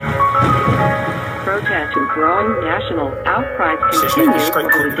protest and growing national outcries continue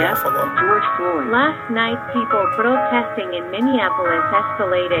over the death of George Floyd. Last night, people protesting in Minneapolis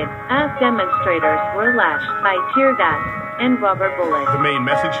escalated as demonstrators were lashed by tear gas and rubber bullets. The main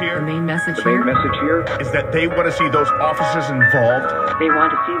message here is that they want to see those officers involved. They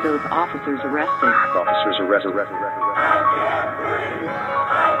want to see those officers arrested.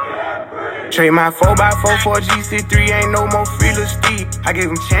 Trade my 4x4 for a GC3, ain't no more freeless Steve. I gave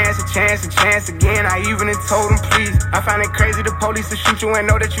him chance again, I even told him please. I find it crazy the police will shoot you and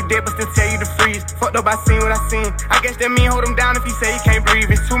know that you dead but still tell you to freeze. Fucked up, I seen what I seen. I guess that mean hold him down if he say he can't breathe.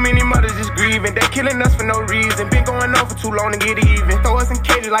 It's too many mothers just grieving, they killing us for no reason. Been going on for too long to get even. Throw us in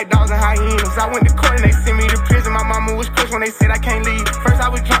cages like dogs and hyenas. I went to court and they sent me to prison. My mama was crushed when they said I can't leave. First I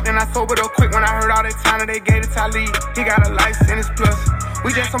was drunk, then I sobered up quick when I heard all that time that they gave to Talib. He got a life sentence plus.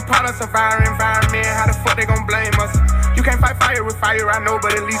 We just some products of our environment. How the fuck they gon' blame us? You can't fight fire with fire, I know,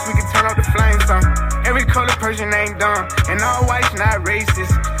 but at least we can turn up the flames on. Every color person ain't dumb, and all whites not racist.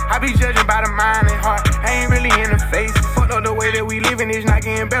 I be judging by the mind and heart, I ain't really in the face. Fucked up the way that we living is not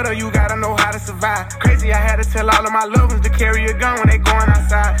getting better, you gotta know how to survive. Crazy, I had to tell all of my loved ones to carry a gun when they going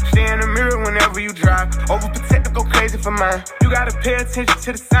outside. Stay in the mirror whenever you drive, overprotective, go crazy for mine. You gotta pay attention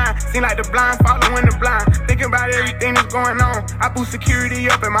to the sign, seem like the blind following the blind. Thinking about everything that's going on, I boost security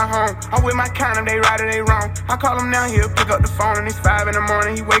up in my home. I'm with my kind of, they right or they wrong. I call him now, he'll pick up the phone and it's 5 in the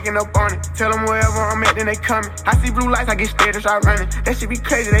morning, he waking up on it. Tell him wherever I'm at, then they coming. I see blue lights, I get scared and start running. That shit be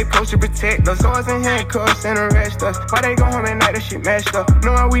crazy, they supposed to protect us. Swords and handcuffs and arrest us. Why they go home at night, that shit messed up.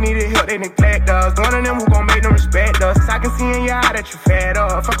 Knowing we needed help, they neglect us. One of them who gon' make them respect us. I can see in your eye that you fed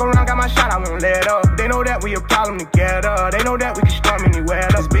up. Fuck around, got my shot, I won't let up. They know that we a problem together. They know that we can storm anywhere.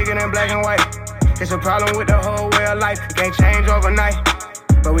 It's bigger than black and white. It's a problem with the whole way of life. It can't change overnight,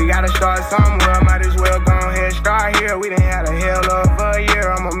 but we gotta start somewhere. Might as well go ahead, start here. We done had a hell of a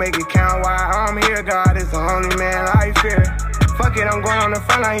year. I'ma make it count while I'm here. God is the only man I fear. Fuck it, I'm going on the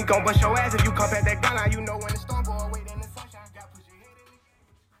front line. He gon' bust your ass if you come past that gun line. You know when the storm go away, then the sunshine. Gotta put your head in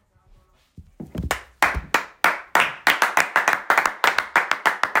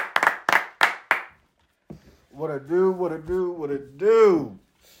it. What it do?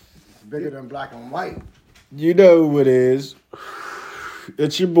 It's bigger than black and white. You know who it is.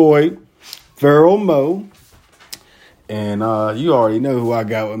 It's your boy, Feral Mo. And you already know who I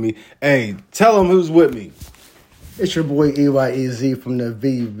got with me. Hey, tell them who's with me. It's your boy EYEZ from the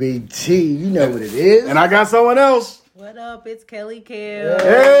VVT. You know what it is. And I got someone else. What up? It's Kelly Kill.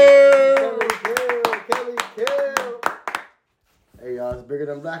 Hey! Kelly Kill. Hey, y'all, it's bigger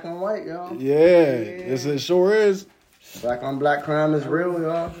than black and white, y'all. Yeah, it sure is. Black on black crime is real,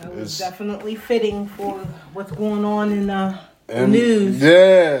 y'all. It's definitely fitting for what's going on in the news.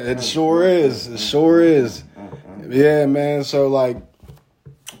 Yeah, it sure is. It sure is. Yeah, man. So, like,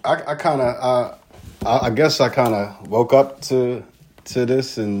 I guess I kind of woke up to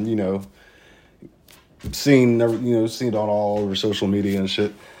this and, seen it on all over social media and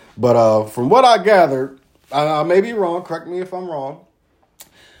shit. But from what I gathered, I may be wrong. Correct me if I'm wrong.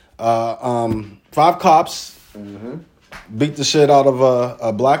 5 cops beat the shit out of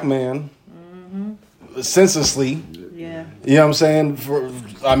a black man senselessly. Yeah. You know what I'm saying?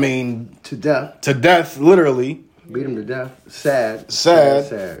 To death. To death, literally. Beat him to death. Sad.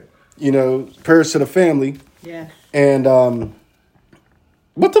 Prayers to the family. Yeah. And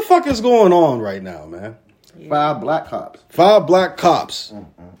what the fuck is going on right now, man? Yeah. 5 black cops. 5 black cops.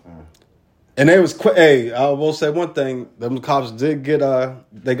 And they was quick. Hey, I will say one thing. Them cops did get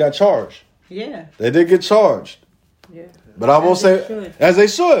they got charged. Yeah. They did get charged. Yeah. But I will say, as they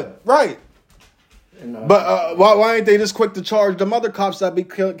should, right? But why ain't they just quick to charge them other cops that be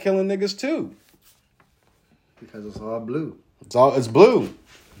killing niggas too? Because it's all blue. It's blue.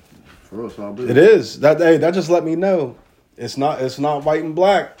 For real, it's all blue. It is. That just let me know. It's not white and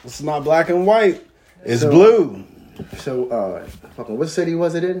black. It's not black and white. It's blue. So, what city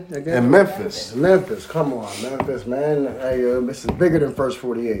was it in again? In Memphis. Memphis, come on, Memphis, man. Hey, this is bigger than First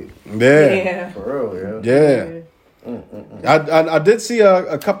 48. Yeah. For real, yeah. I did see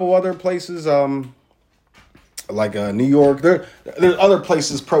a couple other places, like New York. There's other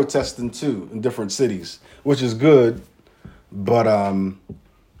places protesting too in different cities, which is good. But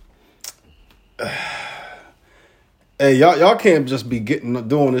hey, y'all can't just be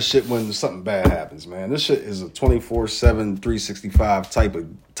doing this shit when something bad happens, man. This shit is a 24/7, 365 type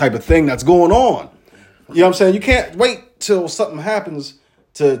of thing that's going on. You know what I'm saying? You can't wait till something happens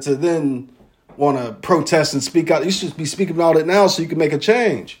to then want to protest and speak out. You should be speaking about it now so you can make a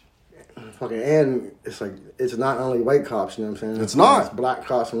change. And it's not only white cops, you know what I'm saying? It's not. It's black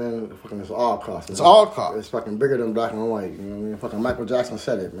cops, man. It's all cops. Man. It's all cops. It's fucking bigger than black and white, you know what I mean? Fucking Michael Jackson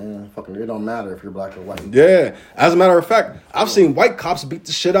said it, man. Fucking, it don't matter if you're black or white. Yeah. As a matter of fact, I've seen white cops beat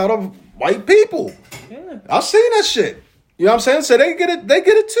the shit out of white people. Yeah. I've seen that shit. You know what I'm saying? So they get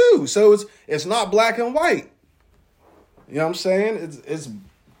it too. So it's not black and white. You know what I'm saying? It's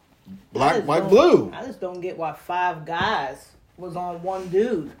black, white, blue. I just don't get why 5 guys was on one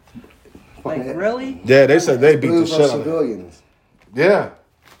dude. Like, really? Yeah, they said they beat the shit out of civilians. Yeah.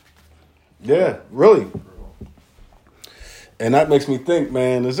 Yeah, really. And that makes me think,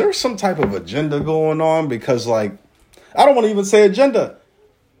 man, is there some type of agenda going on? Because, like, I don't want to even say agenda.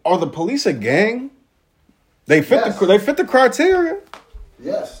 Are the police a gang? They fit the criteria.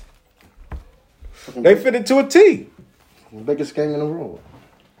 Yes. They fit it to a T. The biggest gang in the world.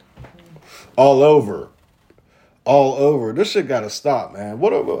 All over. This shit gotta stop, man.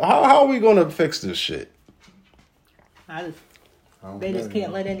 How are we gonna fix this shit? They just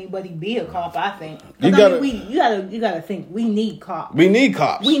can't let anybody be a cop, I think. You gotta think, we need cops. We need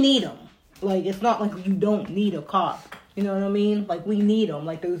cops. We need them. Like, it's not like you don't need a cop. You know what I mean? Like, we need them.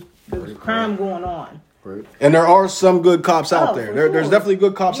 Like, there's crime going on. Right. And there are some good cops out there. There's definitely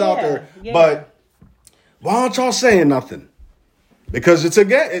good cops out there. Yeah. But why aren't y'all saying nothing? Because it's a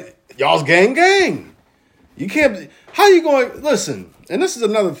gang. Y'all's gang. You can't. How you going? Listen, and this is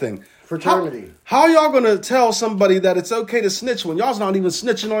another thing. Fraternity. How y'all going to tell somebody that it's okay to snitch when y'all's not even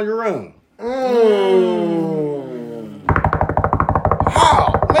snitching on your own?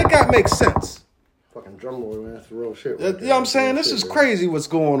 How? Make that make sense. Fucking drum roll, man. That's the real shit. You know what I'm saying? This is crazy what's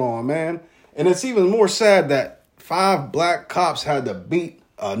going on, man. And it's even more sad that 5 black cops had to beat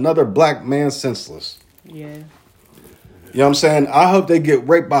another black man senseless. Yeah. You know what I'm saying? I hope they get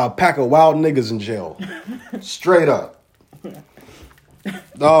raped by a pack of wild niggas in jail. Straight up.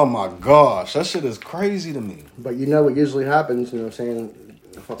 Oh my gosh. That shit is crazy to me. But you know what usually happens, you know what I'm saying?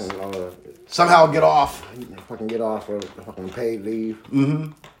 Fucking somehow get off. Fucking get off or fucking paid leave.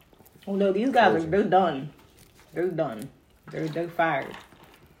 Mm-hmm. Oh no, these guys they're done. They're done. They're fired.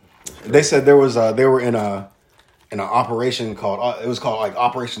 They said they were in an operation called it was called like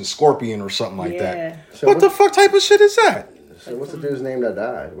Operation Scorpion or something like that. So what the fuck type of shit is that? So what's the dude's name that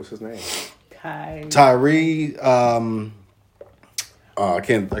died? What's his name? Tyre. I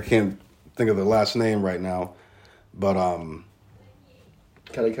can't think of the last name right now, but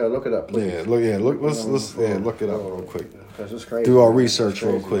Kelly, look it up, please. Look it up real quick. That's just crazy. Do our research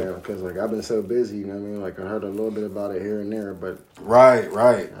real quick. Because like I've been so busy, you know what I mean? Like I heard a little bit about it here and there, but right.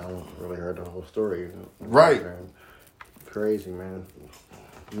 I don't really heard the whole story. Right. Man. Crazy, man.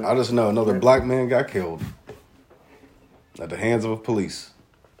 I just know another black man got killed at the hands of police.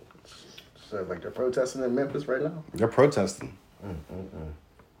 So like they're protesting in Memphis right now? They're protesting. You know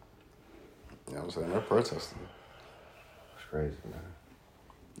what I'm saying? They're protesting. It's crazy, man.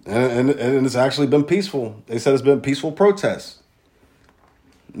 And it's actually been peaceful. They said it's been peaceful protests.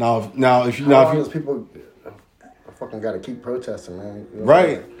 Now if you people fucking got to keep protesting, man. You know,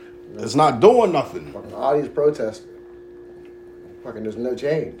 right? Like, you know, it's not doing nothing. Fucking all these protests. Fucking there's no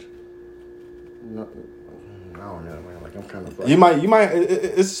change. No, I don't know, man. Like I'm kind of. Like, you might.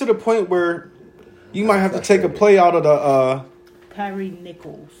 It's to the point where you might have to take a play out of the. Tyre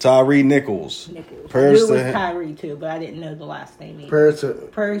Nichols. Tyre Nichols. Prayers to him. Tyre too, but I didn't know the last name either. Prayers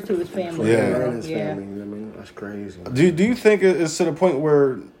to his family. Yeah. His family, you know what I mean? That's crazy. Do you think it's to the point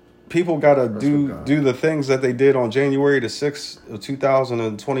where people gotta do the things that they did on January the 6th of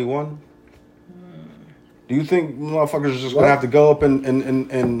 2021? Do you think motherfuckers are just gonna have to go up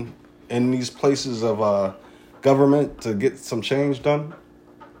in these places of government to get some change done?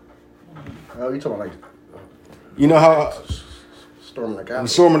 Oh, you talking like you know how storming the Capitol.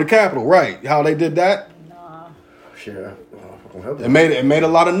 Storming the Capitol, right? How they did that? Nah. Shit, it made a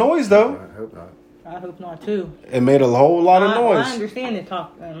lot of noise though. I hope not. I hope not too. It made a whole lot of noise. I understand it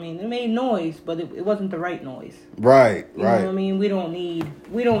talk. I mean, it made noise, but it wasn't the right noise. Right. You know what I mean? We don't need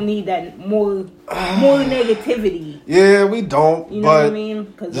that more negativity. Yeah, we don't. You know what I mean?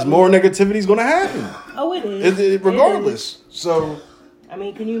 Because more negativity is going to happen. Oh, it is. Regardless. It is. So. I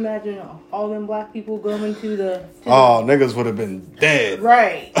mean, can you imagine all them black people going to the... niggas would have been dead.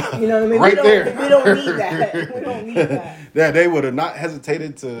 Right. You know what I mean? Right there. We don't need that. We don't need that. Yeah, they would have not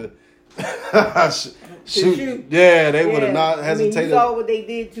hesitated to shoot. Yeah, they would have not hesitated. I mean, you saw what they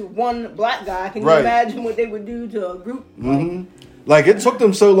did to one black guy. Can you imagine what they would do to a group? Mm-hmm. Like, it took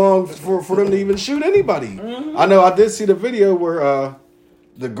them so long for them to even shoot anybody. Mm-hmm. I know I did see the video where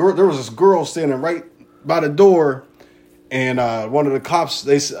there was this girl standing right by the door. And one of the cops,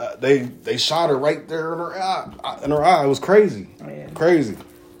 they shot her right there in her eye. It was crazy. Oh, yeah. Crazy.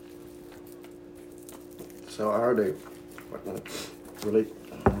 So I heard they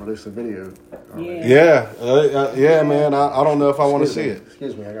released a video. Yeah, man. I don't know if I want to see it.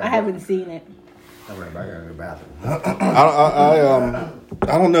 Excuse me. I haven't seen it. I gotta go to the bathroom.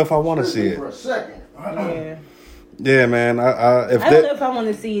 I don't know if I want to see it. For a second. Yeah. Yeah, man. I don't know if I want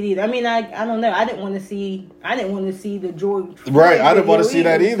to see it either. I mean, I don't know. I didn't want to see the George. Right, I didn't want to see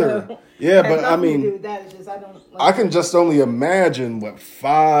that either. So yeah, but I mean, I can just only imagine what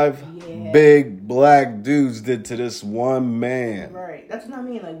 5 big black dudes did to this one man. Right, that's what I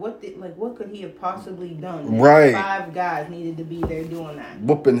mean. Like, what could he have possibly done? Right, 5 guys needed to be there doing that.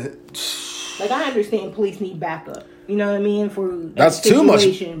 Whooping. Like, I understand police need backup. You know what I mean? For that's too much.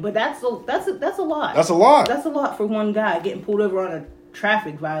 But that's a lot. That's a lot. That's a lot for one guy getting pulled over on a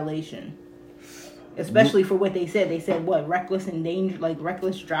traffic violation. Especially for what they said. They said what, reckless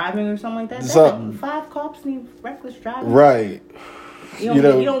driving or something like that. So, 5 cops need reckless driving. Right. You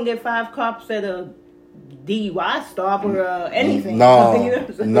don't get 5 cops at a DUI stop or anything. No, you know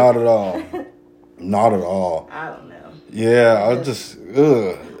not at all. Not at all. I don't know. Yeah, I just.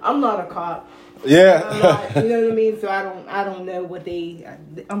 Ugh. I'm not a cop. Yeah. You know what I mean? So I don't know what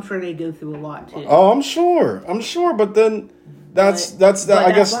I'm sure they go through a lot too. Oh, I'm sure, but then that's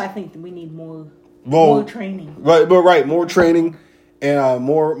I guess why I think we need more training. Right, more training and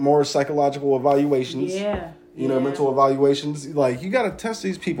more psychological evaluations. Yeah. You know, mental evaluations. Like, you got to test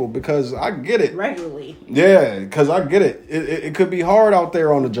these people because I get it. Regularly. Yeah, because I get it. It could be hard out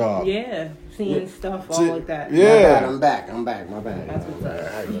there on the job. Yeah. Seeing stuff all like that. Yeah. I'm back. My bad. That's what's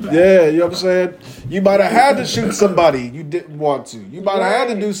up. Yeah, you know what I'm saying? You might have had to shoot somebody you didn't want to. You might have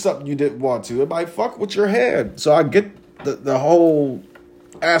had to do something you didn't want to. It might fuck with your head. So I get the whole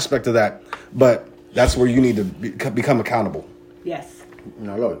aspect of that. But that's where you need to become accountable. Yes.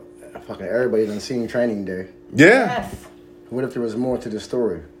 Look, fucking everybody done seen Training Day. Yeah. Yes. What if there was more to the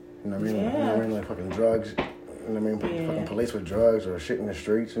story? You know what I mean? Yeah. You know what I mean? Like fucking drugs. You know what I mean? Fucking police with drugs or shit in the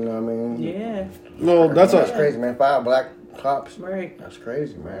streets. You know what I mean? Yeah. No, that's crazy, man. 5 black cops. Right. That's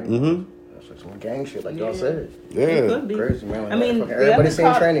crazy, man. Mm-hmm. That's like some gang shit, like y'all said. Yeah. It could be. Crazy, man. Like, I mean, everybody's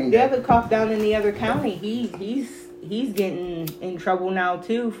seen Training Day. The other cop down in the other county, he's getting in trouble now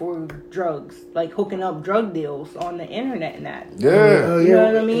too for drugs, like hooking up drug deals on the internet and that. Yeah. You know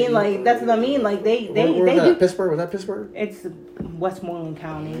what I mean? Like, that's what I mean. Like, they do. Pittsburgh? Was that Pittsburgh? It's Westmoreland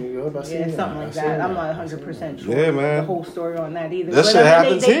County. Yeah, something like that. I'm not 100% sure. Yeah, man. The whole story on that either. This shit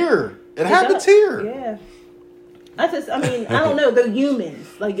happens here. It happens here. Yeah. I don't know. They're humans.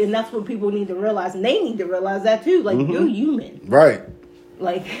 Like, and that's what people need to realize. And they need to realize that too. Like, you're human. Right.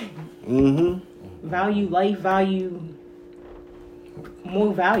 Like, value life, value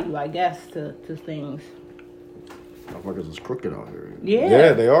more value, I guess, to things. Motherfuckers is crooked out here.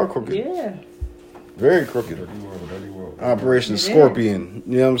 Yeah, they are crooked. Yeah. Very crooked. Dirty world. Operation Scorpion.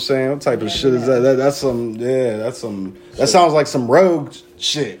 You know what I'm saying? What type of shit is that? That sounds like some rogue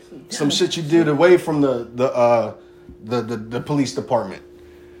shit. Some shit you did away from the police department.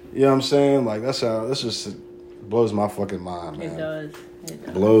 You know what I'm saying? Like, that's just blows my fucking mind, man. It does.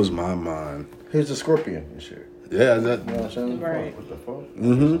 Blows my mind. Here's the Scorpion and shit. Yeah, You know what I'm saying? Right. What the fuck?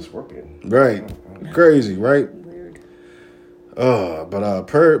 Mm-hmm. Scorpion. Right. Crazy, right? Weird. But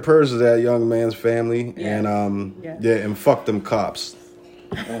prayers to that young man's family, Yes. and Yes. and fuck them cops.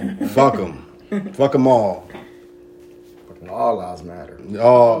 Fuck them. Fuck them all. Fucking all lives matter.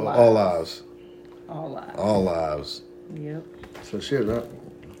 All lives. All lives. All lives. Yep. So shit, right?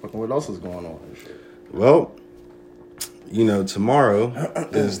 Fucking what else is going on and shit? Well, you know, tomorrow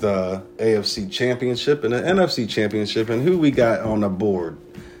is the AFC Championship and the NFC Championship, and who we got on the board?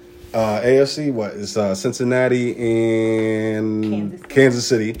 AFC, what is Cincinnati and Kansas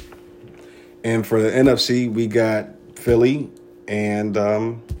City. And for the NFC, we got Philly and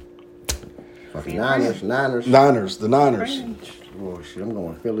fucking Niners. The Niners. Oh shit, I'm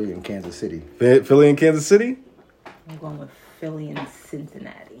going Philly and Kansas City. Philly and Kansas City? I'm going with Philly and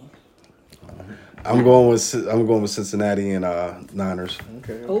Cincinnati. I'm going with Cincinnati and Niners.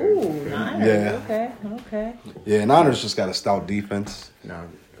 Okay. Oh, Niners. Yeah. Okay. Yeah, Niners just got a stout defense. No.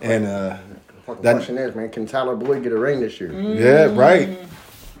 And the question is, man, can Tyler Boyd get a ring this year? Yeah, right.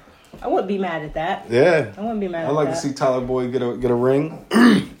 I wouldn't be mad at that. Yeah. I wouldn't be mad at that. I'd like to see Tyler Boyd get a ring.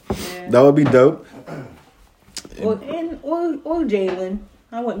 Yeah. That would be dope. Or Jalen.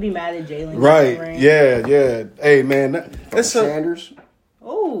 I wouldn't be mad at Jalen. Right. Yeah. Hey, man. That's Sanders.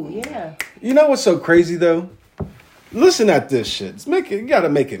 Oh, yeah. You know what's so crazy, though? Listen at this shit. You got to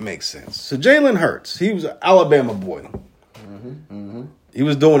make it make sense. So Jalen Hurts, he was an Alabama boy. He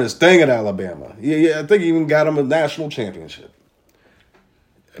was doing his thing at Alabama. Yeah, I think he even got him a national championship.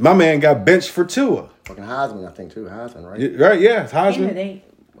 My man got benched for Tua. Fucking Heisman, I think, too. Heisman, right? Right, yeah. Heisman.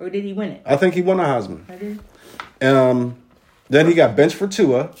 Or did he win it? I think he won a Heisman. I did. Then he got benched for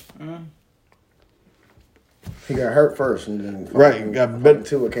Tua. He got hurt first, and then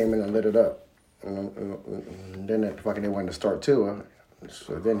Tua came in and lit it up. And then they wanted to start Tua,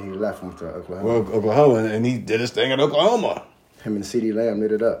 so then he left him to Oklahoma. Well, Oklahoma, and he did his thing at Oklahoma. Him and CeeDee Lamb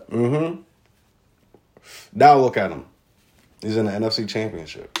lit it up. Mm-hmm. Now look at him. He's in the NFC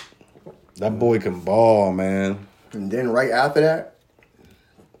Championship. That boy can ball, man. And then right after that,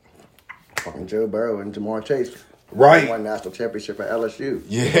 fucking Joe Burrow and Jamar Chase. Right. Won national championship at LSU.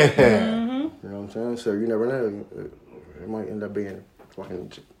 Yeah. Mm-hmm. You know what I'm saying? So you never know. It might end up being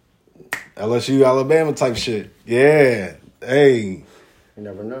fucking LSU, Alabama type shit. Yeah. Hey. You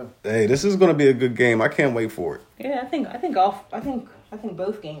never know. Hey, this is going to be a good game. I can't wait for it. Yeah, I think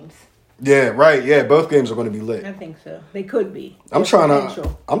both games. Yeah, right. Yeah, both games are going to be lit. I think so. They could be. I'm trying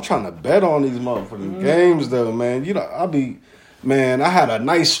to bet on these motherfucking games though, man. You know, I had a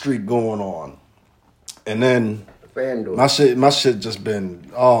nice streak going on. And then FanDuel. My shit just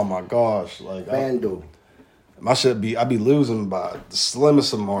been, oh my gosh, like FanDuel. I be losing by the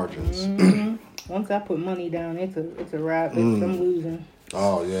slimmest of margins. Mm-hmm. Once I put money down, it's a wrap. I'm losing.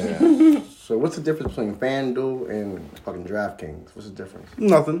 Oh yeah. So what's the difference between FanDuel and fucking DraftKings? What's the difference?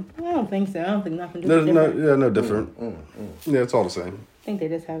 Nothing. I don't think so. I don't think nothing. There's different. no different. Yeah, it's all the same. I think they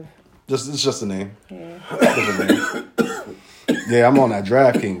just have. It's just a name. Yeah. Different name. Yeah, I'm on that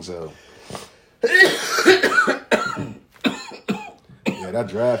DraftKings though. Yeah, that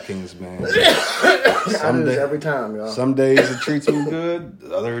DraftKings, man. I do this every time, y'all. Some days it treats me good.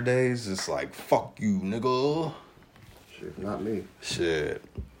 Other days it's like, fuck you, nigga. Shit, not me. Shit.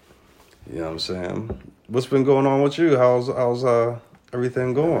 You know what I'm saying? What's been going on with you? How's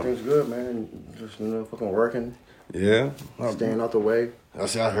everything going? Everything's good, man. Just fucking working. Yeah. Staying out the way. I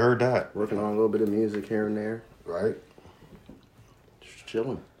heard that. Working on a little bit of music here and there. Right. Just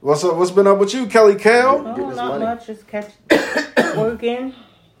chilling. What's up? What's been up with you, Kelly Kale? Oh, not much. Just working,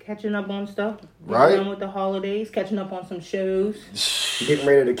 catching up on stuff. Right. Done with the holidays, catching up on some shows. Getting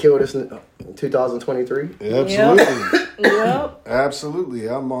ready to kill this in 2023. Absolutely. Yep. Absolutely.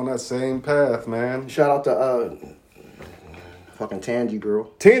 I'm on that same path, man. Shout out to fucking Tangy Girl.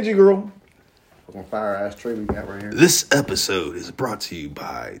 Tangy Girl. Fucking fire ass tree we got right here. This episode is brought to you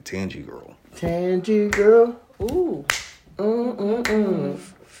by Tangy Girl. Tangy Girl. Ooh.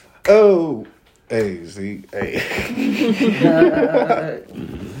 Oh. Hey, see, hey.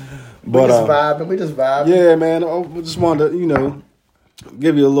 We just vibing. Yeah, man. I just wanted to,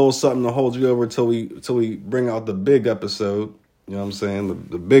 give you a little something to hold you over till we bring out the big episode. You know what I'm saying?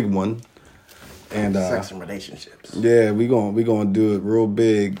 The big one. And sex and relationships. Yeah, we gonna do it real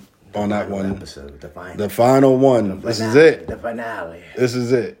big on that one. Episode, the final one. This is it. The finale. This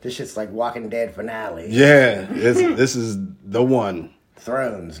is it. This shit's like Walking Dead finale. Yeah, this is the one.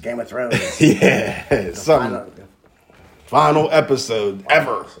 Thrones, Game of Thrones. Yeah, final episode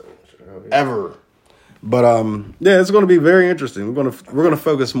ever. Ever. But yeah, it's going to be very interesting. We're going to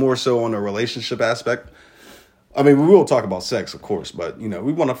focus more so on the relationship aspect. I mean, we will talk about sex, of course, but we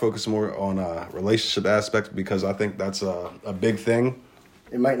want to focus more on relationship aspects because I think that's a big thing.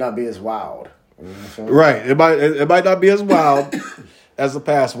 It might not be as wild. You know what I'm saying? Right. It might not be as wild as the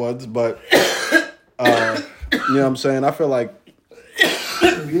past ones, but you know what I'm saying? I feel like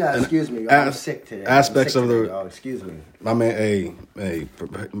yeah, excuse me. I'm sick today. Aspects of the. Excuse me. My man,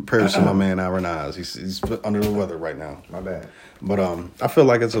 prayers to my man Aaron Eyes. He's under the weather right now. My bad. But I feel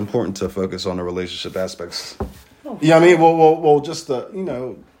like it's important to focus on the relationship aspects. Yeah, I mean, well, just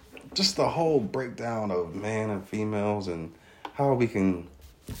the whole breakdown of man and females and how we can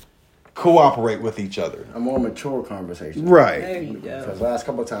cooperate with each other. A more mature conversation. Right. There you go. Because last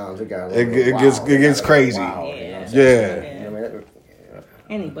couple of times it got it gets crazy. Wild, Yeah.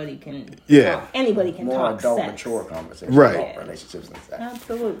 Anybody can. Yeah. Anybody can more talk adult, sex. mature conversation. Right. About relationships and sex.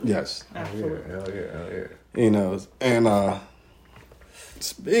 Absolutely. Yes. Absolutely. Hell yeah. And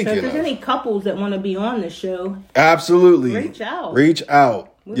speaking So if there's of, any couples that want to be on the show, absolutely reach out. We'd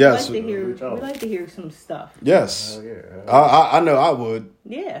like to hear some stuff. Yes. Hell yeah. I know I would.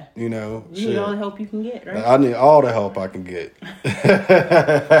 Yeah. You need all the help you can get, right? I need all the help I can get.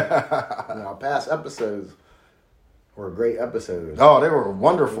 Now, past episodes were great episodes. Oh, they were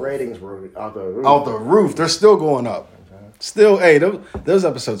wonderful. The ratings were out the roof. Out the roof. They're still going up. Still, hey, those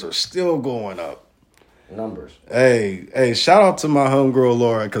episodes are still going up. Numbers. Hey, shout out to my homegirl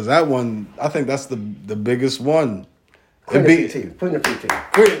Laura, because that one, I think that's the biggest one. Queen of PT. Queen of PT.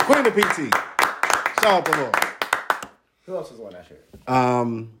 Shout out to Laura. Who else was on that shit?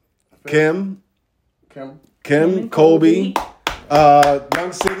 Kim, Colby,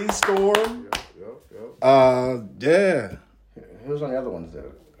 Young City Storm. Yep. Yeah. Who was on the other ones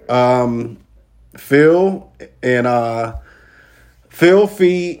though? Phil, and Phil,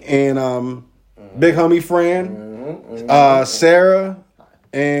 Fee, and big homie Fran, Sarah,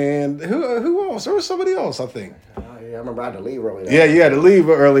 and who else? There was somebody else, I think. Yeah, I remember I had to leave earlier. Yeah, you had to leave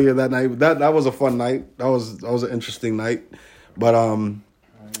earlier that night. That was a fun night. That was an interesting night. But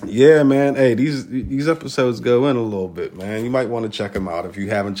yeah, man. Hey, these episodes go in a little bit, man. You might want to check them out if you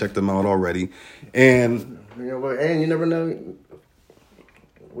haven't checked them out already. And you know what? And you never know.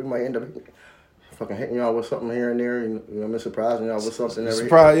 We might end up fucking hitting y'all with something here and there. You know, surprising y'all with something.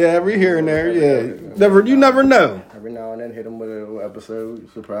 Every here and there. Yeah, you never know. Every now and then, hit them with a little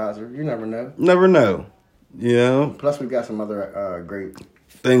episode, surprise her. You never know. Never know. You know. Plus, we got some other great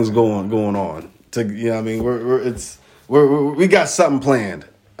things going on. I mean, we got something planned.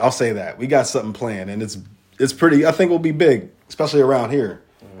 I'll say that we got something planned, and it's pretty. I think it'll be big, especially around here.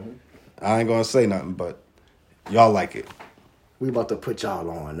 Mm-hmm. I ain't gonna say nothing, but y'all like it. We about to put y'all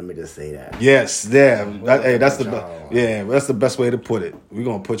on. Let me just say that. Yes, yeah. That's the best way to put it. We're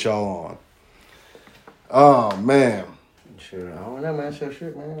gonna put y'all on. Oh man. Shit, I don't know, man.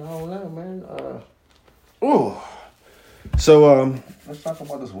 Shit, man. I don't know, man. Ooh. So let's talk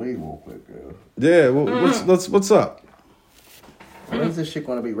about this weed real quick, girl. Yeah. What's up? When's this shit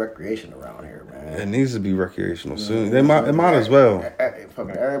gonna be recreation around here, man? It needs to be recreational soon. It might as well.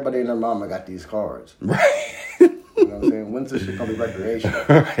 Fucking everybody and their mama got these cards. Right. You know what I'm saying? When's this shit gonna be recreational?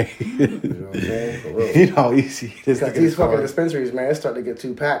 Right. You know what I'm saying? For real. You know how easy it is. Because these fucking dispensaries, man, it's starting to get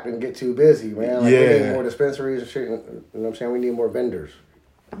too packed and get too busy, man. Like, we need more dispensaries and shit. You know what I'm saying? We need more vendors.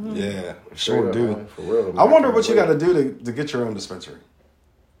 Yeah, sure do. Man, for real. I wonder what you got to do to get your own dispensary.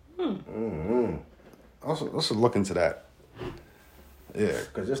 Mm-hmm. Let's look into that. Yeah.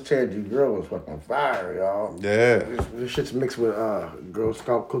 Because this Ted G Grill was fucking fire, y'all. Yeah. This shit's mixed with Girl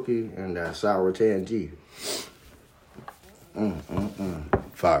Scout cookie and sour TNG.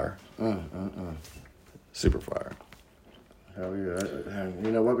 Fire. Super fire. Hell yeah.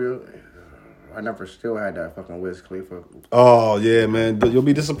 You know what, Bill? I never still had that fucking Wiz Khalifa. Oh, yeah, man. You'll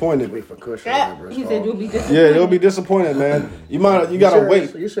be disappointed. Khalifa Kush. He said you'll be disappointed. Yeah, you'll be disappointed, man. You gotta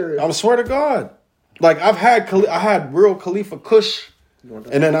wait. You serious? I swear to God. Like, I had real Khalifa Kush,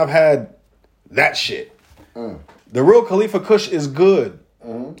 and then I've had that shit. The real Khalifa Kush is good.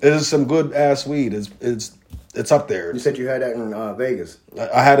 It is some good ass weed. It's up there. You said you had that in Vegas.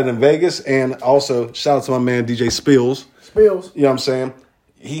 I had it in Vegas, and also shout out to my man DJ Spills. You know what I'm saying?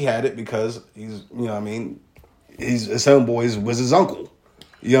 He had it because he's, you know what I mean, his homeboy was his uncle.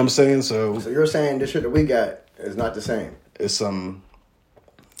 You know what I'm saying? So you're saying this shit that we got is not the same? It's some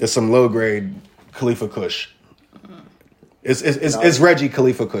low grade Khalifa Kush. It's Reggie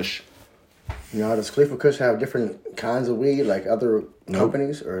Khalifa Kush. You know, does Khalifa Kush have different kinds of weed like other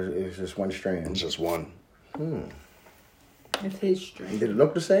companies, or is it just one strain? It's just one. It's his strain. Did it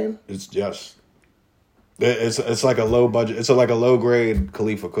look the same? It's yes. It's like a low budget. It's like a low grade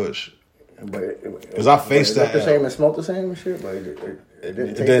Khalifa Kush. Because I faced that. It looked the same and smelled the same and shit, but it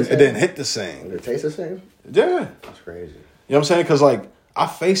didn't taste the same? It didn't hit the same. Did it taste the same? Yeah. That's crazy. You know what I'm saying? Because like I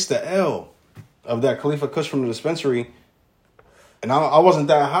faced the L of that Khalifa Kush from the dispensary, and I wasn't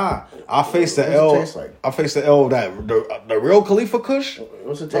that high. I faced the L. Taste like? I faced the L of that the real Khalifa Kush.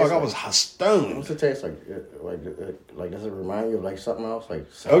 What's it taste like? I was stoned. What's it taste like? Like does it remind you of like something else? Like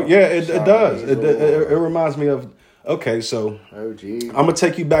it does. It reminds me of. Okay, so I'm gonna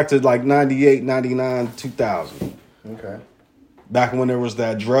take you back to like 98, 99, 2000. Okay. Back when there was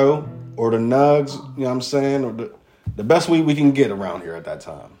that Dro or the Nugs, you know what I'm saying, or the best weed we can get around here at that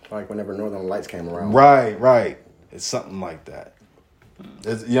time. Like whenever Northern Lights came around. Right. It's something like that.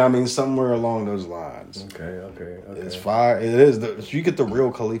 It's, you know what I mean? Somewhere along those lines. Okay. It's fire. It is. If you get the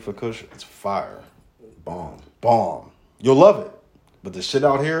real Khalifa Kush, it's fire. Bomb. You'll love it. But the shit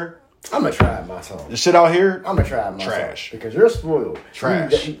out here, I'm going to try it myself. The shit out here, I'm going to try it myself. Trash. Because you're spoiled.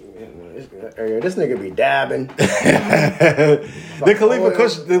 Trash. This nigga be dabbing. The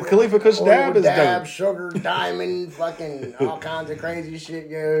Khalifa Kush dab is dab, dope. sugar, diamond, fucking all kinds of crazy shit.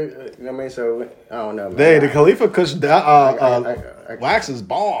 Yeah, you know what I mean? So, I don't know, man. Hey, the Khalifa Kush wax is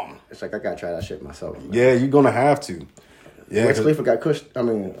bomb. It's like I got to try that shit myself, man. Yeah, you're going to have to. Yeah, Wiz Khalifa got Kush,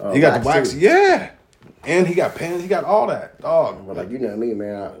 he got the wax, too. Yeah. And he got pens. He got all that. Dog. But like, you know me,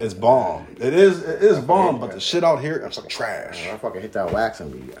 man. It's bomb. It is bomb, but the shit out here, it's like trash. I fucking hit that wax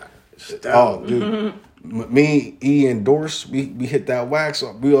and be stoned. Oh, dude. Me, E, and Dorse, we hit that wax.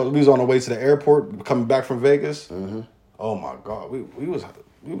 We was on the way to the airport, coming back from Vegas. Mm-hmm. Oh, my God. We was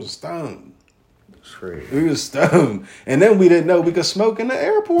stoned. It's crazy. We was stoned. And then we didn't know we could smoke in the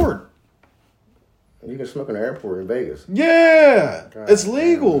airport. You can smoke in the airport in Vegas. Yeah. It's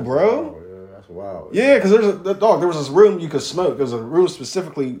legal, bro. Wow. Yeah, because there was this room you could smoke. There's a room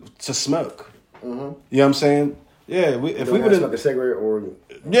specifically to smoke. Mm-hmm. You know what I'm saying? Yeah, if we would have smoked a cigarette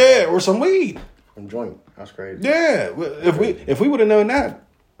or some weed, a joint. That's crazy. Yeah, if we would have known that,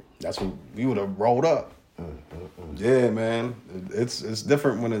 that's when we would have rolled up. Yeah, man, it's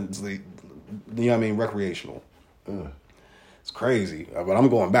different when it's you know what I mean, recreational. It's crazy, but I'm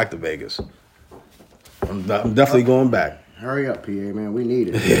going back to Vegas. I'm definitely going back. Hurry up, PA, man. We need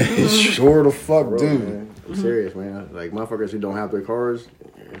it. Sure the fuck, Bro, dude. Man. I'm serious, man. Like, motherfuckers who don't have their cars,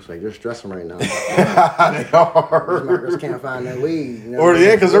 it's like they're stressing right now. They are. Motherfuckers can't find their weed. You know? Or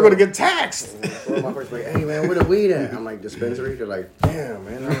yeah, because they're going to get taxed. Or motherfuckers like, hey, man, where the weed at? I'm like, dispensary? They're like, damn,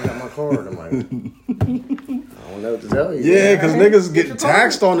 man, I don't got my card. I'm like, I don't know what to tell you. Yeah, because niggas getting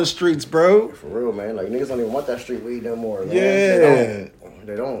taxed on the streets, bro. For real, man. Like, niggas don't even want that street weed no more, man. Yeah.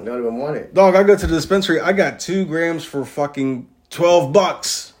 They don't even want it. Dog, I go to the dispensary. I got 2 grams for fucking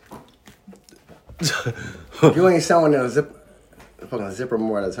 $12. You ain't selling a zipper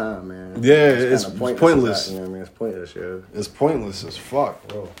more at a time, man. Yeah, it's pointless. You know what I mean? It's pointless, yo. It's pointless as fuck,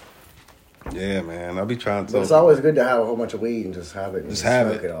 bro. Yeah, man. I'll be trying to. But it's always good to have a whole bunch of weed and just have it. And just have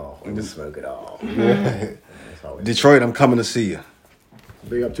smoke it all. And just smoke it all. Yeah. Detroit, I'm coming to see you.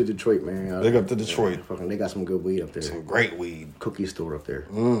 Big up to Detroit, man. Big up to Detroit. Fucking, they got some good weed up there. Some great weed. Cookie store up there.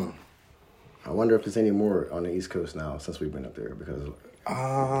 I wonder if there's any more on the East Coast now since we've been up there because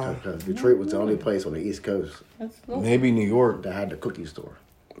Detroit was the only place on the East Coast. Maybe New York that had the cookie store.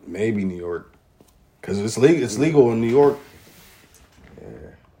 Maybe New York, because it's legal. It's legal in New York. Yeah.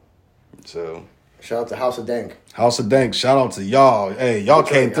 So shout out to House of Dank. House of Dank. Shout out to y'all. Hey, y'all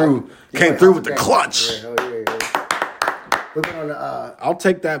came through with the clutch. Yeah, hell yeah. We went on the. I'll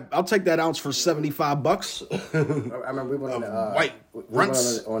take that ounce for $75. I remember we went on the white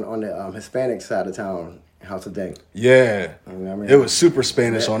runts on the Hispanic side of town. House of Dank. Yeah, I mean, it was super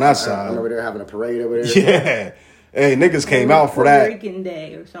Spanish on that side. I remember they were having a parade over there. Yeah, hey, niggas came out for that. Puerto Rican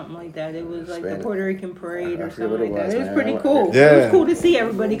Day or something like that. It was like the Puerto Rican parade or something like that. It was pretty cool. Yeah, it was cool to see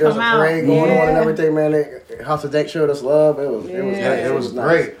everybody come out. There was a parade going on and everything, man. House of Dank showed us love. It was nice.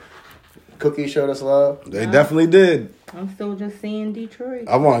 Great. Cookies showed us love. They definitely did. I'm still just seeing Detroit.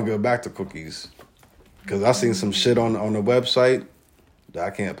 I want to go back to Cookies because I seen some shit on the website that I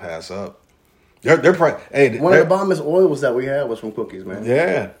can't pass up. They're probably one of the bombest oils that we had was from Cookies, man.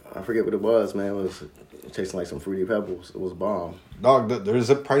 Yeah, I forget what it was, man. It tasted like some Fruity Pebbles. It was bomb. Dog, there's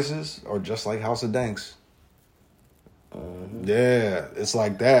zip prices or just like House of Danks. Yeah, it's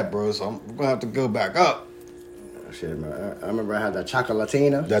like that, bro. So I'm gonna have to go back up. Shit, man. I remember I had that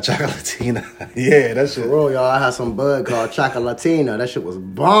Chocolatina. Yeah, that shit. For real, y'all, I had some bud called Chocolatina. That shit was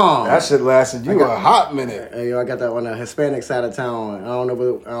bomb. That shit lasted a hot minute. Hey, yo, I got that on the Hispanic side of town. I don't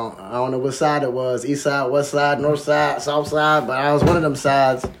know what side it was. East side, west side, north side, south side. But I was one of them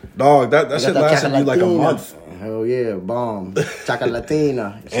sides. Dog, that shit lasted you like a month. Hell yeah, bomb.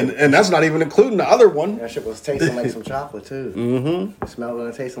 Chocolatina. and that's not even including the other one. That shit was tasting like some chocolate, too. Mm-hmm. It smelled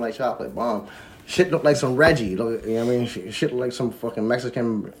and tasting like chocolate. Bomb. Shit looked like some Reggie. You know what I mean? Shit looked like some fucking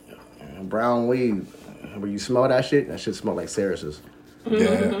Mexican brown weed. When you smell that shit smelled like Ceres's.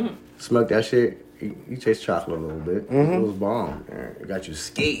 Yeah. Smoke that shit, you taste chocolate a little bit. Mm-hmm. It was bomb. It got you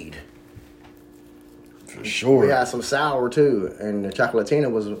skied. For sure. We had some sour, too. And the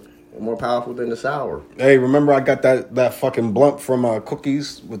Chocolatina was more powerful than the sour. Hey, remember I got that fucking blunt from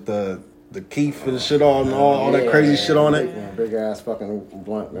Cookies with the keef and shit on all that crazy shit on it. Big ass fucking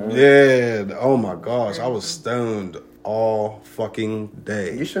blunt, man. Yeah. Oh my gosh, I was stoned all fucking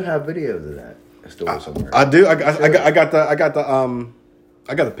day. You should have videos of that. Still somewhere. I do. I got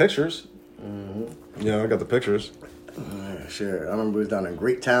the pictures. Mm-hmm. Yeah, I got the pictures. Sure. I remember we was down in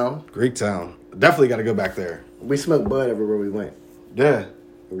Greektown. Definitely got to go back there. We smoked bud everywhere we went. Yeah.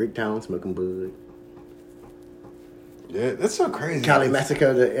 Greektown smoking bud. Yeah, that's so crazy. Cali,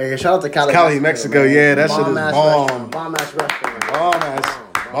 Mexico. Shout out to Cali, Mexico. Man. Yeah, that shit is bomb. Bomb ass restaurant.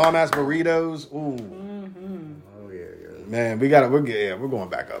 Bomb ass burritos. Ooh. Mm-hmm. Oh yeah. Man, we're going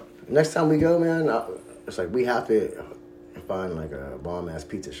back up. Next time we go, man, it's like we have to find like a bomb ass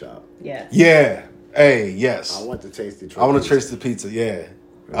pizza shop. Yeah. Yeah. Hey, yes. I want to taste the. I want to taste the pizza. Yeah,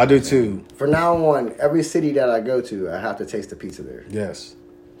 I do too. For now on, every city that I go to, I have to taste the pizza there. Yes.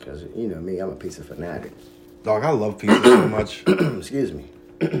 Because you know me, I'm a pizza fanatic. Dog, I love pizza so much. Excuse me.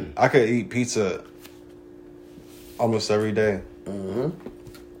 I could eat pizza almost every day. Mm-hmm.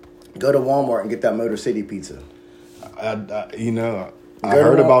 Go to Walmart and get that Motor City pizza. I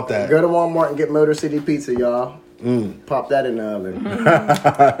heard about that. Go to Walmart and get Motor City pizza, y'all. Pop that in the oven.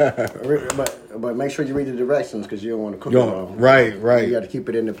 but make sure you read the directions because you don't want to cook it wrong. Right. You got to keep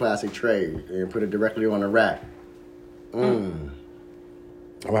it in the plastic tray and put it directly on the rack. I'm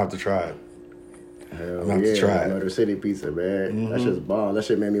going to have to try it. Hell I'm gonna have to try it. Motor City Pizza, man. That shit's bomb. That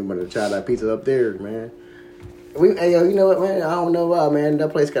shit made me want to try that pizza up there, man. Hey, yo, you know what, man? I don't know why, man.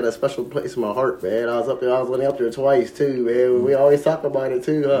 That place got a special place in my heart, man. I was only up there twice, too, man. We always talk about it,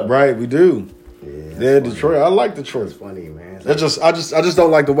 too, huh? Right, we do. Yeah, Detroit. I like Detroit. It's funny, man. I just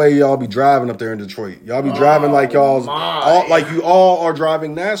don't like the way y'all be driving up there in Detroit. Y'all be driving like y'all like you all are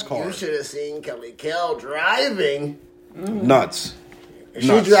driving NASCAR. You should have seen Kelly Kell driving. Nuts.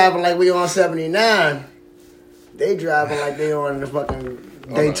 She driving like we on 79. They driving like they on the fucking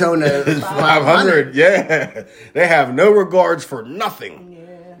Daytona 500. Yeah. They have no regards for nothing.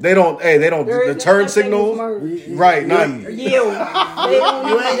 They don't. The turn signals, right? None. You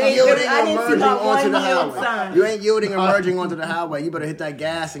ain't yielding or merging onto the highway. You ain't yielding or merging onto the highway. You better hit that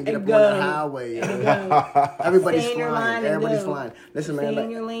gas and get up on the highway. Everybody's flying. Everybody's flying. Listen, man. Stay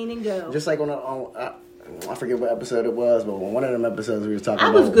in your lane and go. Just like I forget what episode it was, but on one of them episodes we were talking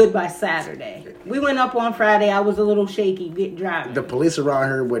about. I was good by Saturday. We went up on Friday. I was a little shaky driving. The police around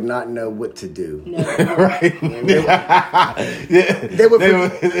here would not know what to do. No. Right.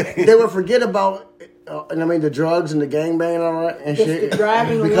 They would forget about, the drugs and the gangbang and all that and Just shit. the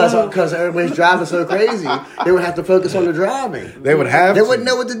driving because everybody's driving so crazy, they would have to focus on the driving. They would have. They wouldn't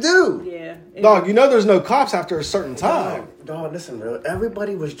know what to do. Yeah. Dog, there's no cops after a certain time. Dog, listen, bro.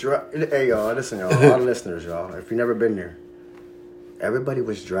 Everybody was driving. Hey, y'all, listen, y'all. All the listeners, y'all. If you've never been there, everybody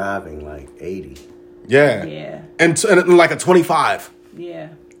was driving like 80. Yeah. Yeah. And like a 25. Yeah.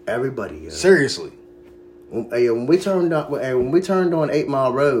 Everybody. Yo. Seriously. When we turned on 8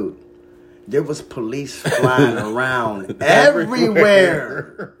 Mile Road, there was police flying around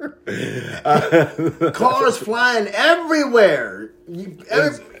everywhere. Cars flying everywhere.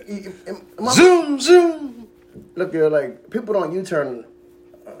 Zoom. Look, you're like, people don't U-turn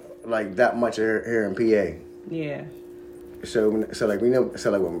like that much here in PA. Yeah. So like we know,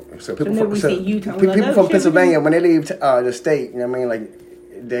 people from Pennsylvania when they leave the state, you know what I mean, like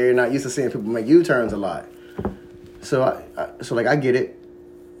they're not used to seeing people make U-turns a lot. So I get it.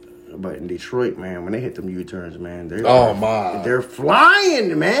 But in Detroit, man, when they hit them U-turns, man, they're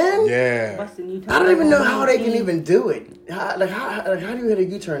flying, man. Yeah. I don't even know how they can even do it. How do you hit a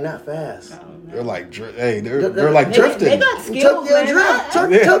U-turn that fast? They're like, they're like drifting. They got skills, Tokyo Drift.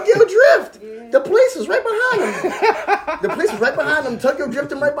 Yeah. The police is right behind them. Tokyo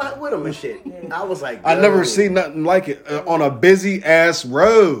drifting right behind with them and shit. Yeah. I was like, I never seen nothing like it on a busy ass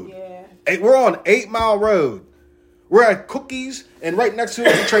road. Yeah. We're on 8 Mile Road. We're at Cookies, and right next to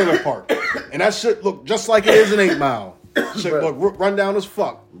it is a trailer park. And that shit look just like it is in 8 Mile. Shit look run down as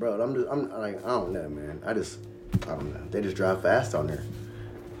fuck. Bro, I'm like, I don't know, man. I don't know. They just drive fast on there.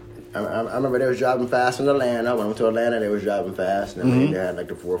 I remember they was driving fast in Atlanta. When I went to Atlanta, they was driving fast. And they had like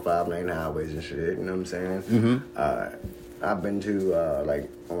the 4 or 5 lane highways and shit. You know what I'm saying? Mm-hmm. I've been to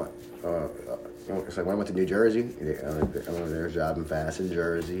it's like when I went to New Jersey, they was driving fast in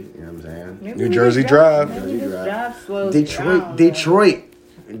Jersey. You know what I'm saying? New Jersey Drive. Drive slow.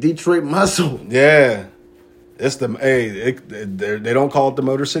 Detroit muscle. Yeah. It's they don't call it the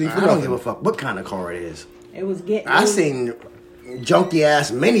Motor City for nothing. I don't give a fuck what kind of car it is. It was getting. I seen junky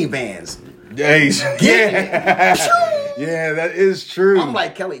ass minivans. Yeah, that is true. I'm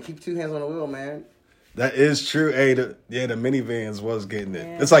like, Kelly, keep 2 hands on the wheel, man. That is true. The minivans was getting it.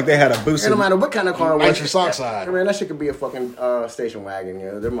 Yeah. It's like they had a boost. No matter what kind of car it was. Nitrous oxide. I mean, that shit could be a fucking station wagon. You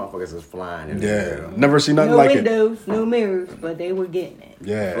know, them motherfuckers is flying. Never seen nothing like it. No windows, no mirrors, but they were getting it.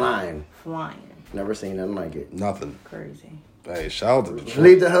 Yeah. Flying. Never seen nothing like it. Nothing. Crazy. Hey, shout out to Detroit.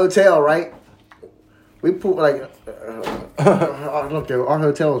 Leave the hotel, right? We pulled like look, our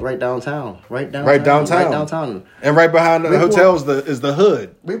hotel is right downtown. Right downtown. And right behind the hotel is the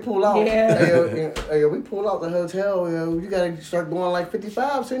hood. We pull out. Yeah. We pull out the hotel. You gotta start going like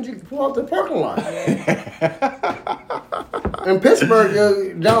 55 since you pull out the parking lot. In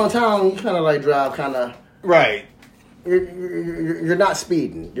Pittsburgh, downtown, you kind of like drive right. You're not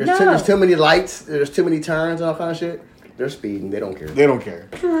speeding. There's too many lights. There's too many turns and all kind of shit. They're speeding. They don't care. What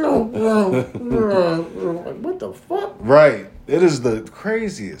the fuck? Right. It is the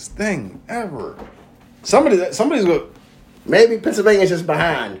craziest thing ever. Somebody's going. Maybe Pennsylvania's just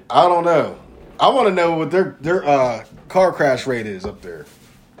behind. I don't know. I want to know what their car crash rate is up there.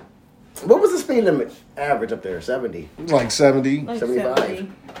 What was the speed limit average up there? 70. Like 70. Like 75.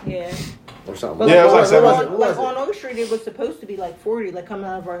 70. Yeah. Or something. But it was like 70. Like on Oak Street, it was supposed to be like 40. Like coming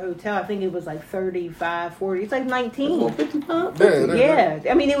out of our hotel, I think it was like 35, 40. It's like 19. 55? Yeah.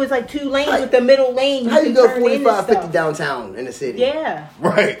 I mean, it was like 2 lanes with the middle lane. How you go 45, 50 downtown in the city? Yeah.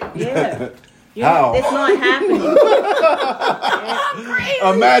 Right. Yeah. How? It's not happening.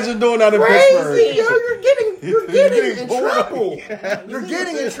 Imagine doing that in Pittsburgh. Yo, you're getting in pulled up. trouble. You're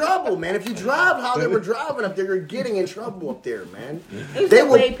getting in trouble, man. If you drive how they were driving up there, you're getting in trouble up there, man. There's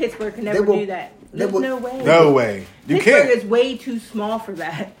no way Pittsburgh can never do that. There's no way. No way. You Pittsburgh can't. is way too small for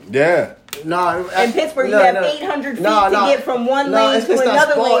that. Yeah. No, In Pittsburgh, you have 800 feet to get from one lane to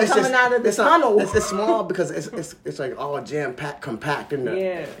another lane coming out of the tunnel. It's small because it's like all jam packed, compact,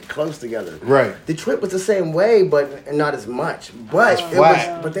 and close together. Right. Detroit was the same way, but not as much.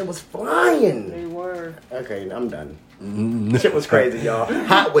 But they was flying. They were. Okay, I'm done. Shit was crazy, y'all.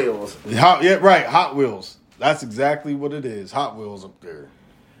 Hot Wheels. Hot Wheels. That's exactly what it is. Hot Wheels up there.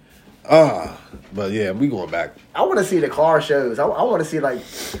 But yeah, we going back. I want to see the car shows. I want to see like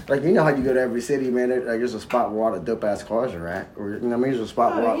you know how you go to every city, man. There's a spot where all the dope ass cars are at, or you know what I mean. There's a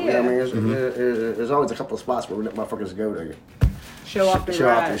spot where you know what I mean. There's always a couple of spots where motherfuckers go to show off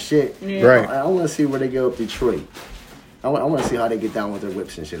their shit. Yeah. Right. I want to see where they go up Detroit. I want to see how they get down with their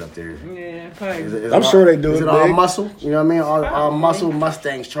whips and shit up there. Yeah, I'm sure they do it. Is it big. all muscle? You know what I mean? All muscle,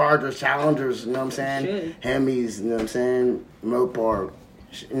 Mustangs, Chargers, Challengers. You know what I'm saying? Hemis. You know what I'm saying? Mopar.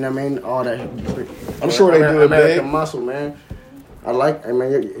 You know what I mean? All that. I'm sure they do it American big. Muscle, man. I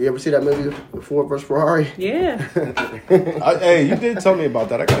mean, you ever see that movie, Ford vs. Ferrari? Yeah. Hey, you did tell me about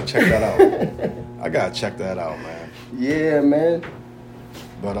that. I gotta check that out. Man. Yeah, man.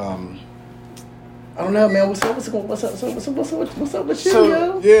 But I don't know, man. What's up with you,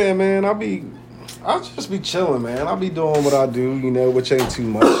 yo? yeah, man. I'll just be chilling, man. I'll be doing what I do, you know, which ain't too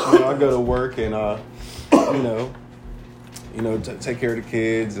much. You know, I go to work and take care of the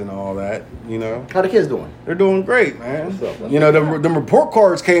kids and all that, you know. How the kids doing? They're doing great, man. What's up? You know, them report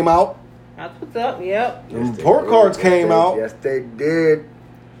cards came out. That's what's up, yep. Them report cards came out. Yes, they did.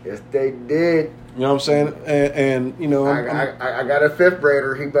 Yes, they did. You know what I'm saying? And you know, I got a 5th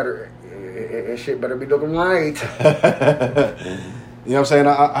grader. He better, his shit better be looking right. You know what I'm saying?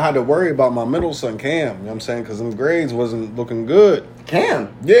 I had to worry about my middle son, Cam. You know what I'm saying? Because them grades wasn't looking good.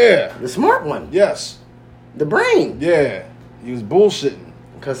 Cam? Yeah. The smart one? Yes. The brain? Yeah. He was bullshitting.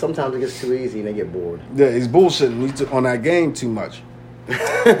 Because sometimes it gets too easy and they get bored. Yeah, he's bullshitting. He's on that game too much.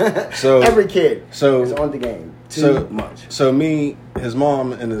 So every kid is on the game too much. So me, his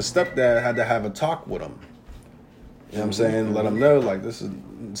mom, and his stepdad had to have a talk with him. You know what I'm saying? Let him know, like,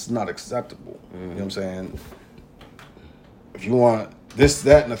 it's not acceptable. You know what I'm saying? If you want this,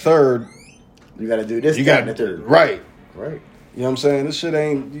 that, and the third, you got to do this, that, and the third. Right. Right. You know what I'm saying? This shit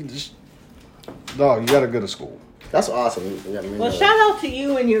ain't, you got to go to school. That's awesome. Well, shout out to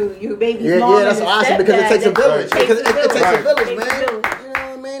you and your baby's mom. Yeah, that's awesome because it takes a village. It takes a village, man. You know what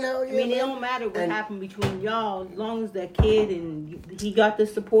I mean? Hell yeah, it don't matter what happened between y'all, as long as that kid and he got the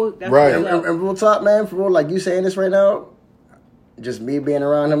support. That's right. And real talk, man, for real, like you saying this right now, just me being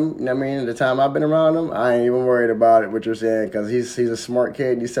around him, you know what I mean? The time I've been around him, I ain't even worried about it, what you're saying, because he's a smart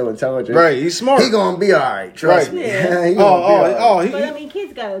kid and he's so intelligent. Right, he's smart. He gonna be all right, trust me. Yeah. But I mean,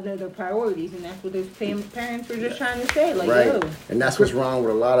 kids gotta know their priorities, and that's what those parents were just trying to say. Like, right. And that's what's wrong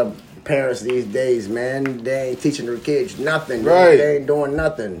with a lot of parents these days, man. They ain't teaching their kids nothing. Right. They ain't doing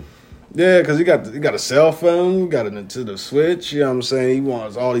nothing. Yeah, because he got a cell phone, got a Nintendo Switch, you know what I'm saying? He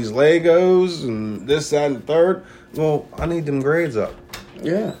wants all these Legos and this, that, and the third. Well, I need them grades up.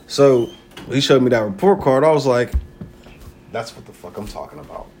 Yeah. So he showed me that report card. I was like, that's what the fuck I'm talking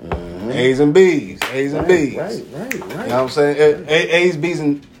about. Mm-hmm. A's and B's. A's and B's. Right. You know what I'm saying? A's, B's,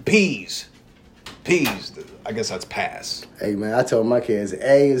 and P's. P's. I guess that's pass. Hey, man, I told my kids,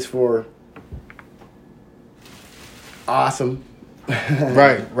 A is for awesome.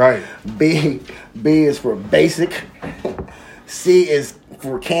 Right. B is for basic. C is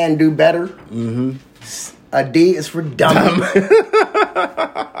for can do better. Mm-hmm. A D is for dumb.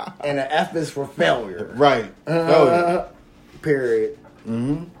 And an F is for failure. Right. Period.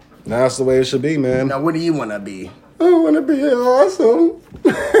 Mm-hmm. That's the way it should be, man. Now, what do you want to be? I want to be awesome.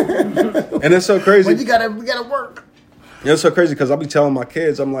 And it's so crazy. But we gotta work. It's so crazy because I be telling my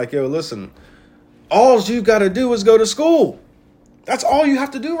kids, I'm like, yo, listen, all you got to do is go to school. That's all you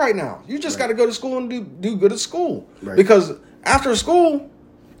have to do right now. You just got to go to school and do good at school. Right. Because after school,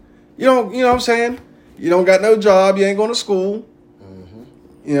 you know what I'm saying? You don't got no job. You ain't going to school. Mm-hmm.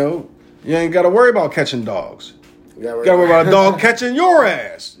 You know, you ain't got to worry about catching dogs. You got to worry about a dog catching your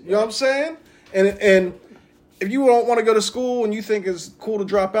ass. You know what I'm saying? And if you don't want to go to school and you think it's cool to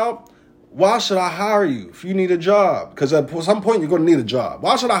drop out, why should I hire you if you need a job? Because at some point you're going to need a job.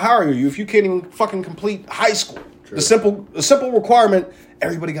 Why should I hire you if you can't even fucking complete high school? True. The simple requirement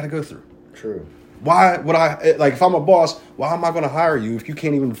everybody got to go through. True. Why would I, like, if I'm a boss, why am I going to hire you if you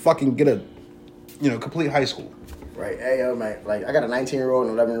can't even fucking get a, complete high school? Right. Hey, yo, man. Like, I got a 19-year-old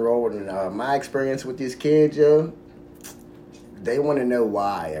and 11-year-old, and my experience with these kids, yo, they want to know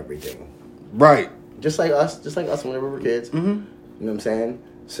why everything. Right. Just like us whenever we're kids. Mm-hmm. You know what I'm saying?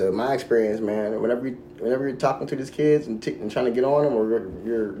 So my experience, man, whenever you're talking to these kids and trying to get on them, or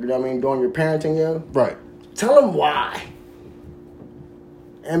you're you know what I mean, doing your parenting, yo, right, tell them why,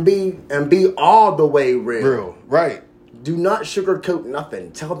 and be all the way real. Right. Do not sugarcoat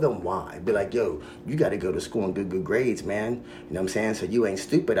nothing. Tell them why. Be like, yo, you got to go to school and get good grades, man. You know what I'm saying? So you ain't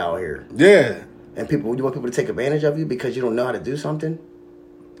stupid out here. Yeah. And you want people to take advantage of you because you don't know how to do something?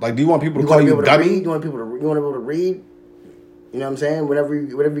 Like, do you want people to call you dummy? You want people to be able to read? You know what I'm saying? Whenever you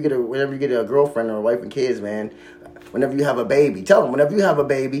get a girlfriend or a wife and kids, man, whenever you have a baby, tell them whenever you have a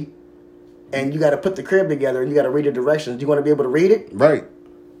baby and you got to put the crib together and you got to read the directions, do you want to be able to read it? Right.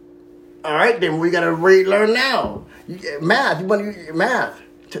 All right, then we got to learn now. Math. You want to math.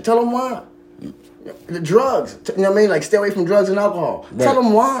 Tell them why. The drugs. You know what I mean? Like, stay away from drugs and alcohol. Right. Tell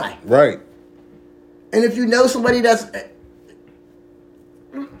them why. Right. And if you know somebody that's...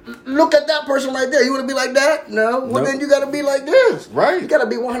 Look at that person right there. You want to be like that? No. Well, then you got to be like this. Right. You got to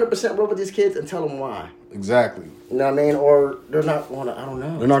be 100% real with these kids and tell them why. Exactly. You know what I mean? Or they're not going to, I don't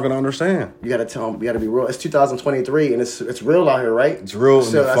know. They're not going to understand. You got to tell them, you got to be real. It's 2023 and it's real out here, right? It's real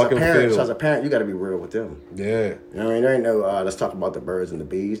in the fucking field. So as a parent, you got to be real with them. Yeah. You know what I mean? There ain't no, let's talk about the birds and the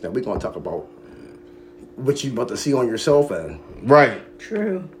bees. Now, we're going to talk about what you about to see on your cell phone. Right.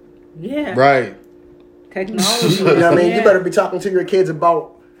 True. Yeah. Right. Technology. You know what I mean? You better be talking to your kids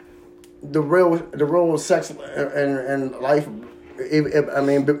about the real sex and life. I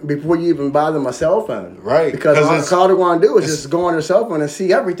mean, before you even buy them a cell phone, right? Because all they're going to do is just go on their cell phone and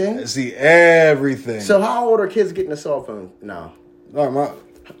see everything. See everything. So how old are kids getting a cell phone now?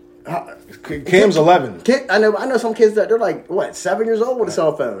 Cam's 11. I know some kids that they're like, what, 7 years old with a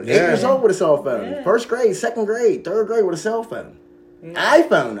cell phone, 8 years old with a cell phone, 1st grade, 2nd grade, 3rd grade with a cell phone,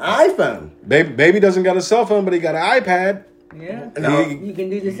 iPhone. Baby doesn't got a cell phone, but he got an iPad. Yeah, you can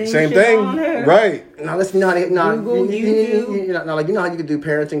do the same shit thing, on her. Right? Now let's not Google, you know how you can do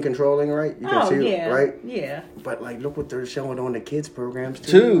parenting controlling, right? You can see, yeah, right? Yeah. But like, look what they're showing on the kids programs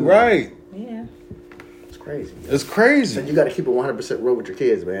too. Right? Yeah. It's crazy. It's crazy. So you got to keep it 100% real with your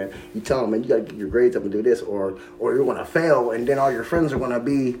kids, man. You tell them, man, you got to get your grades up and do this, or you're going to fail, and then all your friends are going to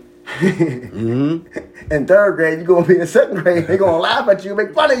be. In 3rd grade, you're going to be in 2nd grade. They're going to laugh at you,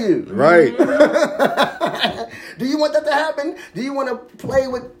 make fun of you. Right. Do you want that to happen? Do you want to play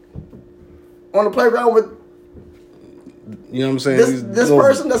on the playground with, you know what I'm saying? This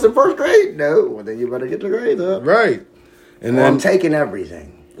person that's in 1st grade? No. Well, then you better get the grades up. Right. And then I'm taking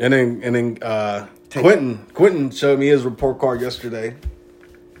everything. And then Quentin showed me his report card yesterday,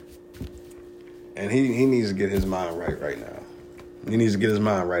 and he needs to get his mind right now. He needs to get his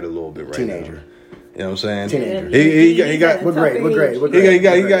mind right a little bit Teenager. now. You know what I'm saying? Teenager. He got what grade? He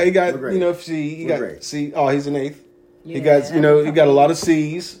got you know, C. He got C. Oh, he's an 8th. Yeah, he got he got a lot of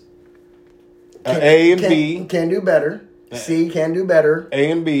C's. A and B can do better. C can do better. A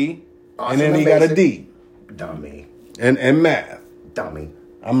and B, awesome. And then he got a D. Dummy. And math. Dummy.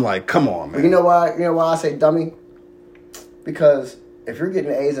 I'm like, come on, man. You know why? You know why I say dummy? Because if you're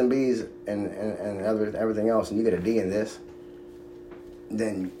getting A's and B's and everything else, and you get a D in this,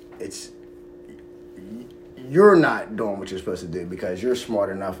 then you're not doing what you're supposed to do because you're smart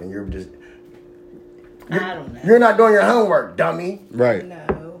enough and I don't know. You're not doing your homework, dummy. Right.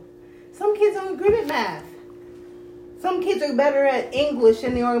 No. Some kids aren't good at math. Some kids are better at English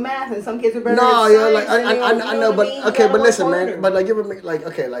than they are math, and some kids are better at science. I know, but okay, but listen, man. But like,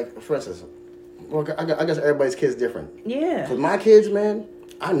 for instance, well, I guess everybody's kids different. Yeah. Because my kids, man,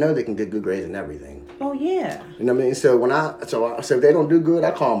 I know they can get good grades and everything. Oh yeah. You know what I mean? So if they don't do good,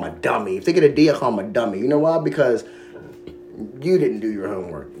 I call them a dummy. If they get a D, I call them a dummy. You know why? Because you didn't do your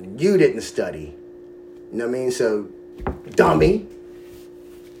homework. You didn't study. You know what I mean? So, dummy.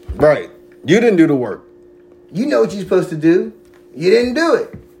 Right. You didn't do the work. You know what you're supposed to do. You didn't do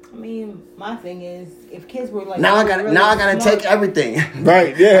it. I mean, my thing is, if kids were like now I gotta take everything.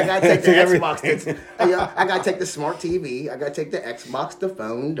 Right? Yeah. I gotta take the Xbox. I gotta take the smart TV. I gotta take the Xbox, the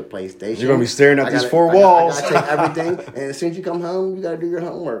phone, the PlayStation. You're gonna be staring at these 4 walls. I gotta take everything. And as soon as you come home, you gotta do your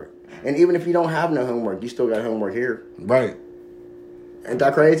homework. And even if you don't have no homework, you still got homework here. Right. Ain't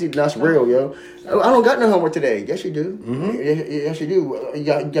that crazy? That's real, yo. I don't got no homework today. Yes, you do. Mm-hmm. Yes, you do. You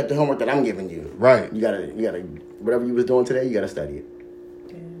got the homework that I'm giving you. Right. You gotta. Whatever you was doing today, you gotta study it.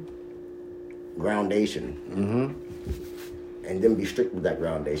 Yeah. Groundation. Mm-hmm. And then be strict with that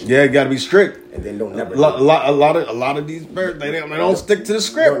groundation. Yeah, you gotta be strict. And then don't never. A lot of these birds, they don't stick to the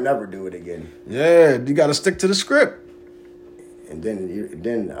script. Don't never do it again. Yeah, you gotta stick to the script. And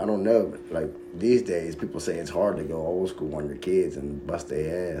then I don't know, like these days, people say it's hard to go old school on your kids and bust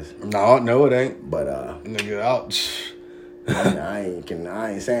their ass. No, it ain't. But nigga, out. I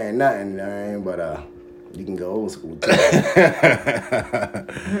ain't saying nothing, but you can go old school too.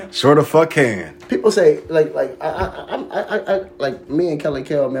 Sure the fuck can. People say like I like me and Kelly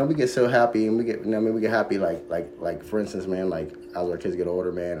Kell, man, we get so happy and we get happy like for instance, man, like as our kids get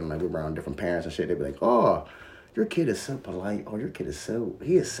older, man, and like we're around different parents and shit, they be like, oh, your kid is so polite. Oh, your kid is so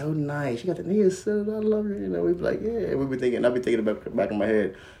nice. He is so, I love you. You know, we be like, yeah. I'll be thinking about the back of my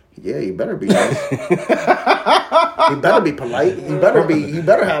head, yeah, he better be nice. He better be polite. He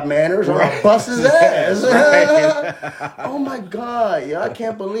better have manners or I'll bust his ass. Oh my God, yeah, I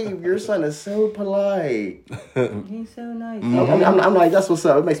can't believe your son is so polite. He's so nice. I'm like, that's what's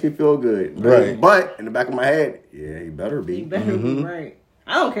up. It makes me feel good. Right. But in the back of my head, yeah, he better be. He better be right.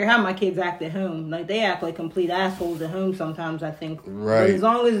 I don't care how my kids act at home. Like, they act like complete assholes at home sometimes, I think. Right. But as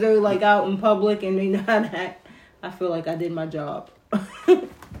long as they're, like, out in public and they know how to act, I feel like I did my job.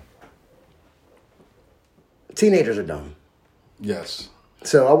 Teenagers are dumb. Yes.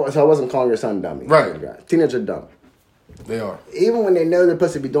 So I wasn't calling your son dummy. Right. Teenagers are dumb. They are. Even when they know they're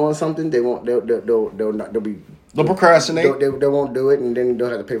supposed to be doing something, they won't. They'll procrastinate. They won't do it, and then they'll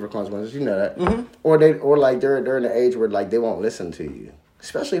have to pay for consequences. You know that. Mm-hmm. Or they're in the age where like they won't listen to you,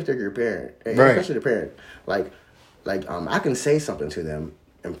 especially if they're your parent. Right. Especially the parent. Like I can say something to them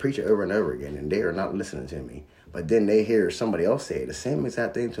and preach it over and over again, and they are not listening to me. But then they hear somebody else say the same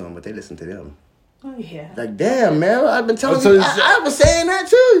exact thing to them, but they listen to them. Oh, yeah. Like, damn, man, I've been telling you. I was saying that,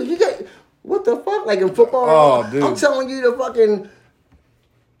 too. You got, what the fuck? Like, in football, oh, dude. I'm telling you to fucking,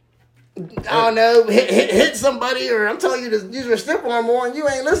 I don't know, hit somebody, or I'm telling you to use your stiff arm more, and you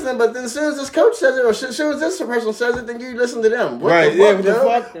ain't listening, but then as soon as this coach says it, or as soon as this person says it, then you listen to them. What the fuck, what the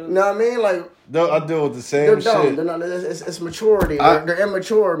fuck? You know what I mean? Like, I deal with the same they're dumb. shit. They're not, it's maturity. They're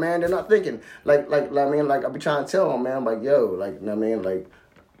immature, man. They're not thinking. Like I mean, like, I be trying to tell them, man, like, yo, like, you know what I mean? Like,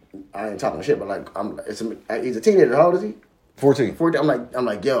 I ain't talking shit, but like he's a teenager. How old is he? 14. I'm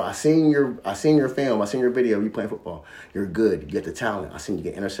like, yo, I seen your film, I seen your video. You playing football. You're good. You get the talent. I seen you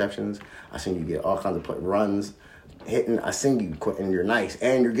get interceptions. I seen you get all kinds of runs, hitting. I seen you and you're nice,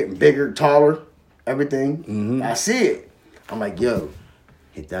 and you're getting bigger, taller, everything. Mm-hmm. I see it. I'm like, yo,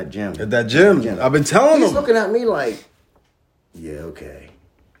 hit that gym. Hit that gym. I've been telling him. He's looking at me like, yeah, okay.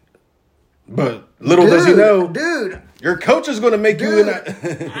 But little does he know, dude. Your coach is going to make you in that.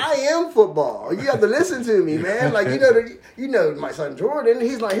 I am football. You have to listen to me, man. Like, you know my son Jordan,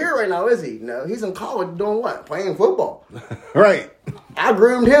 he's not here right now, is he? No, he's in college doing what? Playing football. Right. I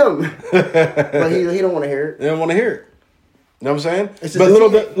groomed him. But he don't want to hear it. He don't want to hear it. You know what I'm saying? But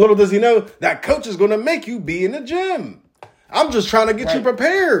little does he know, that coach is going to make you be in the gym. I'm just trying to get you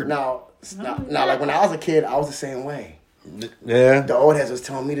prepared. Now, like when I was a kid, I was the same way. Yeah. The old heads was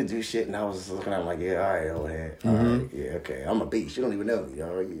telling me to do shit, and I was just looking at him like, yeah, all right, old head. All right, yeah, okay. I'm a beast. You don't even know me. You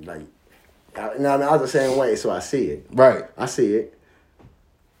know, like, I was the same way, so I see it. Right. I see it.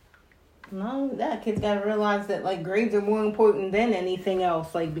 No, that kids gotta realize that like grades are more important than anything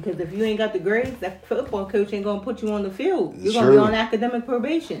else. Like, because if you ain't got the grades, that football coach ain't gonna put you on the field. You're gonna be on academic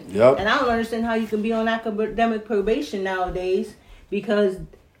probation. Yep. And I don't understand how you can be on academic probation nowadays, because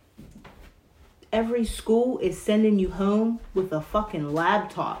every school is sending you home with a fucking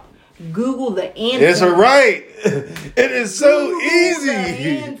laptop. Google the answer. It's right. It is so easy.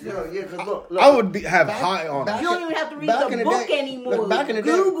 Yeah, cause look, I would have high on it. You don't even have to read the book anymore.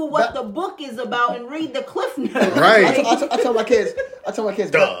 Google what the book is about and read the cliff notes. Right. I tell my kids.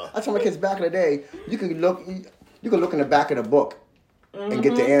 Back in the day, you can look in the back of the book and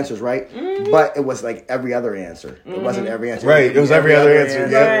get the answers, right? Mm-hmm. But it was like every other answer. It wasn't every answer. Right. It was every other answer.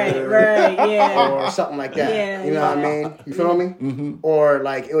 Right, yeah. Or something like that. Yeah, you know what I mean? You feel me? Mm-hmm. Or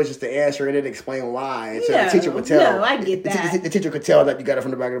like it was just the answer and it explained why. And so the teacher would tell. No, I get that. The teacher could tell that you got it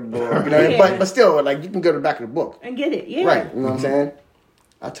from the back of the book. You know? But still, like you can go to the back of the book. And get it, yeah. Right. You know what I'm saying?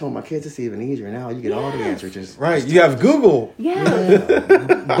 I told my kids it's even easier now. You get all the answers. Just you have Google. Yeah.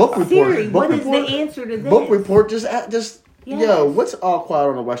 Book report. Siri, what is the answer to this? Book report. Just. Yo, what's All Quiet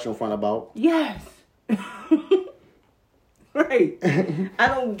on the Western Front about? Yes. Right. I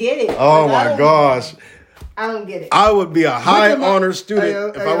don't get it. Oh my gosh. I don't get it. I would be a high honor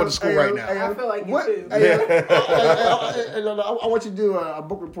student if I went to school right now. I feel like you too. I want you to do a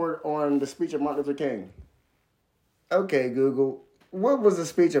book report on the speech of Martin Luther King. Okay, Google. What was the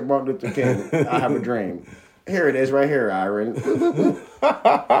speech of Martin Luther King? I have a dream. Here it is, right here, Iron.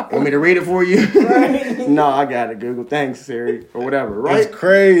 Want me to read it for you? Right. No, I got it, Google. Thanks, Siri, or whatever. Right? It's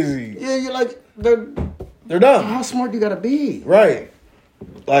crazy. Yeah, you're like they're dumb. How smart you gotta be? Right.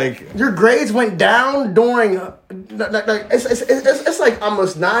 Like your grades went down during. It's like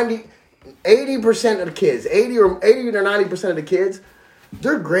almost 80% of the kids, 80 to 90% of the kids,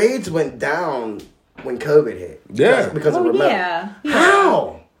 their grades went down when COVID hit. Yeah. Because of remote. Yeah.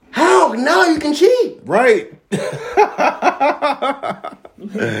 How? Now you can cheat. Right.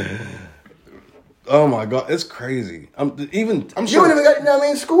 Oh my God, it's crazy. I'm sure. You don't even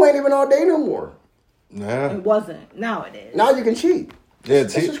got, school ain't even all day no more. Nah. It wasn't. Now it is. Now you can cheat. Yeah,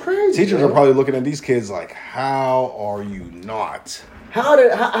 this is crazy. Teachers are probably looking at these kids like, how are you not? How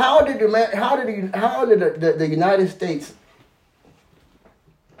did the United States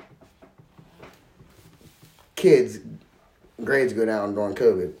kids grades go down during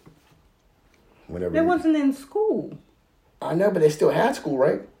COVID? Whenever They wasn't in school. I know, but they still had school,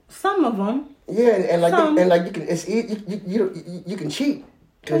 right? Some of them. Yeah, and you can you can cheat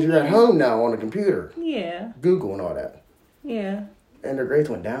because you're at home now on the computer. Yeah. Google and all that. Yeah. And their grades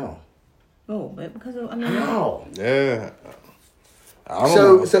went down. Oh, but because of How? Yeah. I don't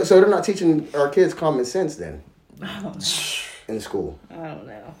know. So they're not teaching our kids common sense then I don't know. in school. I don't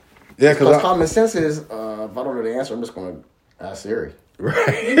know. Yeah, Because common sense is if I don't know the answer, I'm just going to ask Siri.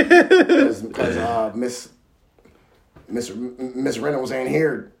 Right. Because Miss Reynolds ain't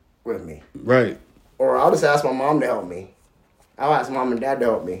here with me. Right. Or I'll just ask my mom to help me. I'll ask mom and dad to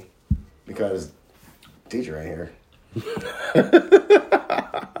help me because teacher ain't here.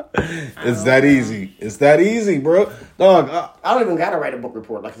 It's that easy. It's that easy, bro. Dog. I don't even gotta write a book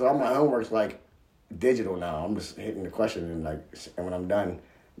report. Like, cause all my homework's like digital now. I'm just hitting the question and when I'm done,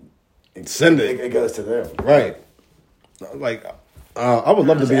 send it. It goes to them. Right. Like, I would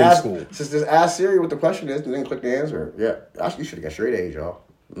love to be in school. Just ask Siri what the question is and then click the answer. Yeah, you should have got straight A's, y'all.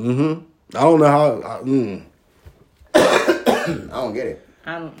 Mm-hmm. I don't know how. I don't get it.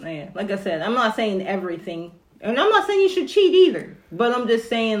 I don't know. Like I said, I'm not saying everything. And I'm not saying you should cheat either. But I'm just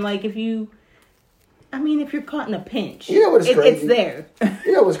saying, like, if you're caught in a pinch, you know what's crazy? It's there.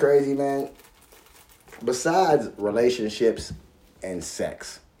 You know what's crazy, man? Besides relationships and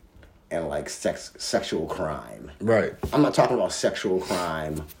sex and, like, sexual crime. Right. I'm not talking about sexual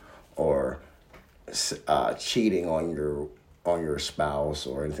crime or cheating on your spouse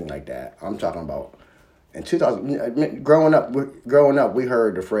or anything like that. I'm talking about in 2000. Growing up, we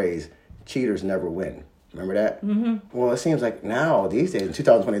heard the phrase "cheaters never win." Remember that? Mm-hmm. Well, it seems like now these days in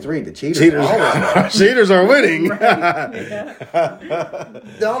 2023, the cheaters are winning.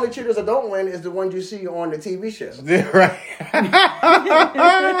 The only cheaters that don't win is the ones you see on the TV show. Right.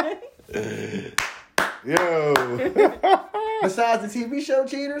 Yo. Besides the TV show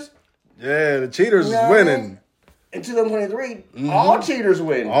cheaters. Yeah, the cheaters is winning. In 2023, all cheaters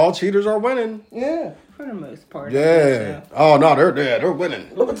win. All cheaters are winning. Yeah. For the most part. Yeah. Oh, no, they're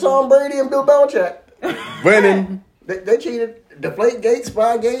winning. Look at Tom Brady and Bill Belichick. Winning. They cheated Deflategate,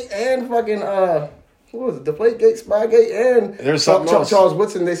 Spygate, and fucking, what was it? Deflategate, Spygate, and there's something else. Charles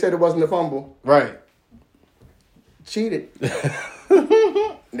Woodson, they said it wasn't a fumble. Right. Cheated. They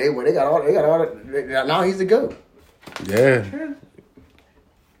got all now he's the GOAT. Yeah. Sure.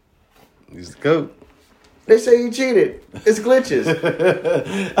 He's the GOAT. They say he cheated. It's glitches.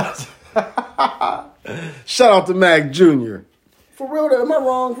 Shout out to Mac Jr. For real though, am I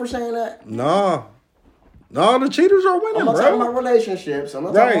wrong for saying that? No, the cheaters are winning, I'm not bro. talking about relationships. I'm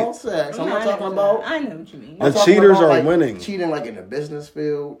not talking about sex. I'm not talking about... I know what you mean. The cheaters are winning. Cheating like in the business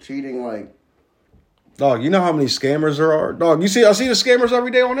field. Cheating like... Dog, you know how many scammers there are? Dog, I see the scammers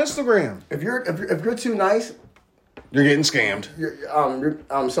every day on Instagram. If you're too nice... You're getting scammed.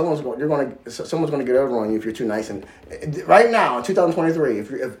 Someone's going to get over on you if you're too nice. And right now, in 2023,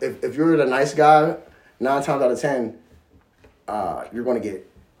 if you're the nice guy, 9 times out of 10, you're going to get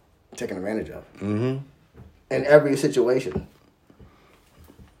taken advantage of. Mm-hmm. In every situation.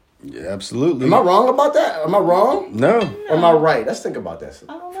 Yeah, absolutely. Am I wrong about that? Am I wrong? No. Or am I right? Let's think about this.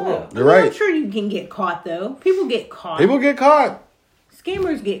 I don't know. You're right. I'm sure you can get caught though. People get caught.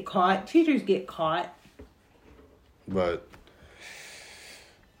 Scammers get caught. Cheaters get caught. But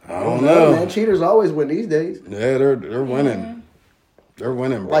I don't know, man. Cheaters always win these days. Yeah, they're winning. Yeah. They're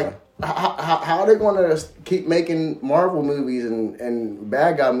winning, bro. Like, how are they going to keep making Marvel movies and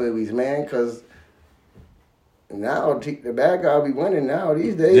bad guy movies, man? Because now the bad guy be winning now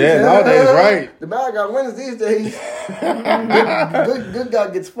these days. Yeah, nowadays, right. The bad guy wins these days. good guy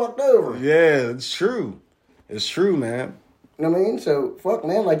gets fucked over. Yeah, it's true. It's true, man. You know what I mean? So, fuck,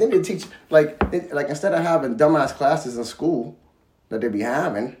 man. Like, they need to teach, like instead of having dumbass classes in school that they be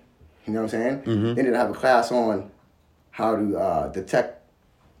having, you know what I'm saying? Mm-hmm. They need to have a class on how to detect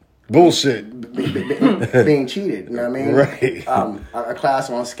bullshit. Being cheated, you know what I mean? Right. A class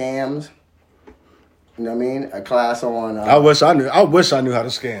on scams. You You know what I mean? A class on. I wish I knew how to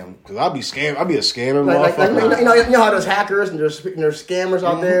scam, because I'd be a scamming motherfucker. You know how there's hackers and there's scammers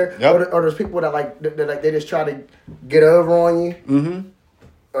out there, or there's people that they just try to get over on you,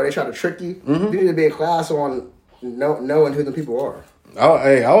 or they try to trick you. You need to be a class on knowing who the people are.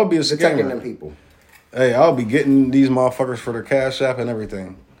 I would be a scammer. Detecting them people. Hey, I'll be getting these motherfuckers for their Cash App and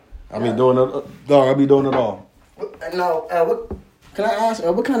everything. I'll be doing it. Dog, I'll be doing it all. Now, can I ask?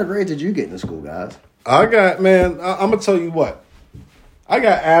 What kind of grades did you get in school, guys? I'm gonna tell you what. I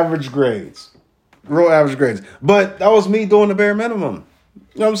got average grades, real average grades. But that was me doing the bare minimum.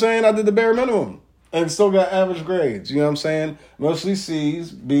 You know what I'm saying? I did the bare minimum and still got average grades. You know what I'm saying? Mostly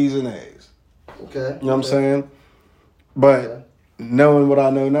C's, B's, and A's. Okay. You know what I'm saying? But knowing what I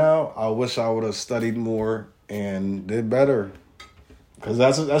know now, I wish I would have studied more and did better. Because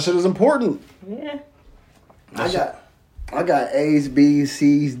that shit is important. Yeah. I got A's, B's,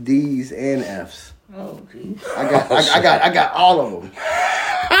 C's, D's, and F's. Oh, jeez. I got all of them.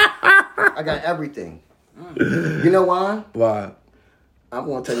 I got everything. You know why? Why? I'm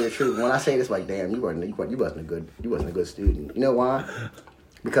gonna tell you the truth. When I say this, like, damn, you wasn't a good student. You know why?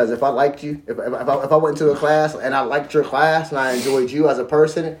 Because if I liked you, if I went into a class and I liked your class and I enjoyed you as a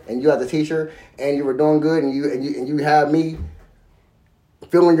person and you as a teacher and you were doing good and you had me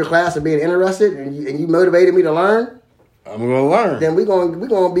filling your class and being interested and you motivated me to learn, I'm gonna learn. then we're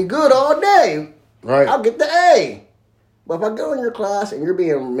gonna be good all day. Right. I'll get the A. But if I go in your class and you're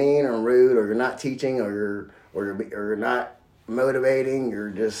being mean or rude, or you're not teaching, or you're not motivating,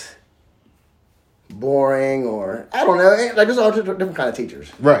 you're just boring, or I don't know, like there's all different kind of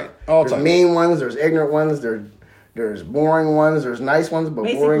teachers. Right. All There's types. mean ones, there's ignorant ones, there's boring ones, there's nice ones, but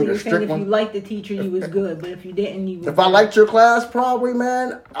Basically, boring. you're There's saying strict if ones. you liked the teacher, you was good, but if you didn't, you was If I liked your class, probably,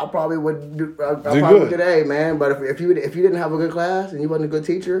 man, I probably would do. I probably good. would get A, man. But if you didn't have a good class and you wasn't a good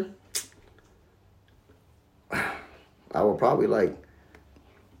teacher, I would probably I'm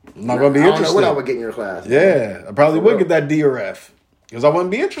not gonna be I don't interested. know what I would get in your class. Yeah, I probably would get that D or F because I wouldn't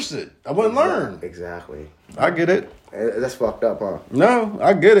be interested. I wouldn't learn. Exactly. I get it. That's fucked up, huh? No,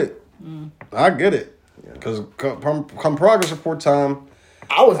 I get it. I get it. Because come progress report time,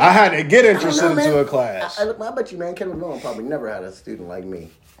 I had to get interested into a class. I bet you, man, Kevin Millen probably never had a student like me.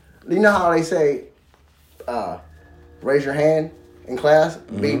 You know how they say, raise your hand in class,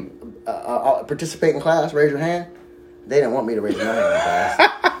 participate in class, raise your hand? They didn't want me to raise my hand in class.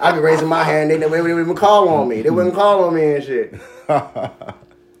 I'd be raising my hand, they wouldn't even call on me. They wouldn't call on me and shit.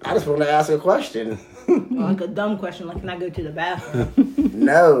 I just wanted to ask a question. like a dumb question, like, can I go to the bathroom?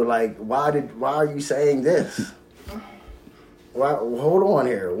 No, like, why are you saying this? Why, hold on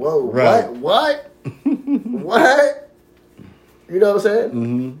here. Whoa, right. What? What? You know what I'm saying?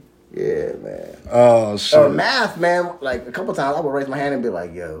 Mm-hmm. Yeah, man. Oh, shit. Or math, man. Like, a couple times I would raise my hand and be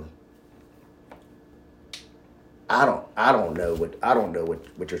like, yo, I don't know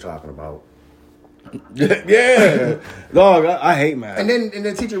what you're talking about. Yeah. Dog, I hate math. And then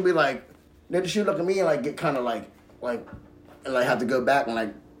the teacher would be like, then she would look at me and like get kind of like have to go back and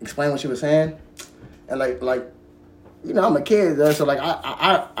like explain what she was saying. And like you know, I'm a kid though, so like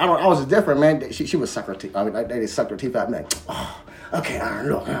I was just different, man. She would suck her teeth. I mean, like, they just sucked her teeth out and like, oh, okay, I don't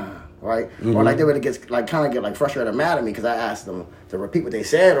know. Right? Mm-hmm. Or like they would get like kind of get like frustrated and mad at me because I asked them to repeat what they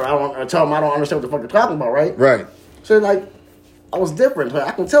said, or I tell them I don't understand what the fuck they're talking about, right? Right. So like I was different. Like,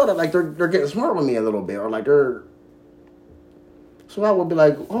 I can tell that like they're getting smart with me a little bit, or like they're. So I would be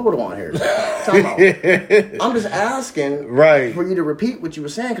like, hold on here. I'm just asking for you to repeat what you were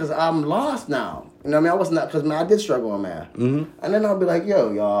saying because I'm lost now. You know what I mean? I was not, because I did struggle in math. Mm-hmm. And then I'll be like,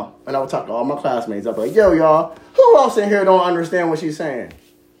 yo, y'all. And I would talk to all my classmates. I'll be like, yo, y'all, who else in here don't understand what she's saying?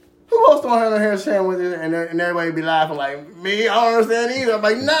 Who else don't understand with it? And everybody would be laughing like, me, I don't understand either. I'm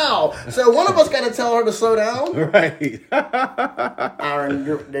like, no. So one of us got to tell her to slow down. Right.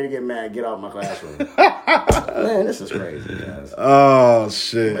 Aaron, they get mad. Get out of my classroom. Man, this is crazy, guys. Oh,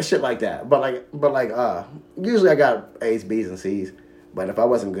 shit. Shit like that. But usually I got A's, B's, and C's. But if I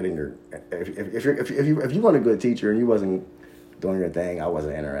wasn't good in your, if you weren't a good teacher and you wasn't doing your thing, I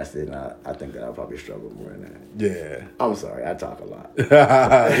wasn't interested, and I think that I probably struggled more in that. Yeah. I'm sorry, I talk a lot.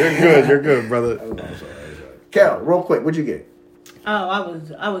 You're good, brother. I'm sorry. Carol, real quick, what'd you get? Oh,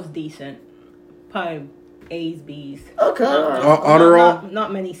 I was decent. Probably A's, B's. Okay. Honor roll?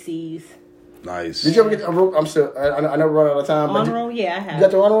 Not many C's. Nice. Did you ever get I never run out of time. Honor roll? Yeah, I have. You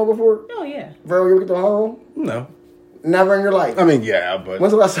got the honor roll before? Oh, yeah. Vero, you ever get the honor roll? No. Never in your life? I mean, yeah, but...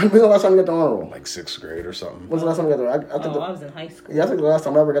 When's the last time you got the honor roll? Like 6th grade or something. When's the last time you got the... I was in high school. Yeah, I think the last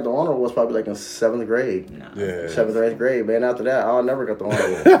time I ever got the honor roll was probably like in 7th grade. No. Yeah. 7th or 8th grade, man. After that, I never got the honor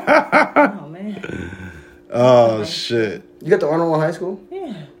roll. Oh, man. Oh, shit. You got the honor roll in high school?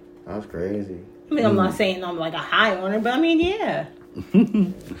 Yeah. That's crazy. I mean, I'm not saying I'm like a high on it, but I mean, yeah.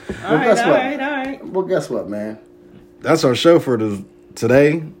 All right. Well, guess what, man? That's our show for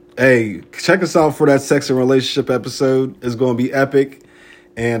today. Hey, check us out for that sex and relationship episode. It's going to be epic.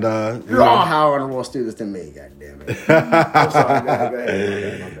 And you're all higher on the raw students than me, goddammit. I'm sorry, go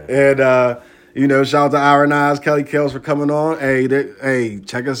ahead. And shout out to Iron Eyes, Kelly Kales for coming on. Hey,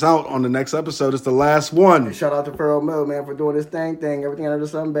 check us out on the next episode. It's the last one. And shout out to Pharaoh Mill, man, for doing this thing, everything under the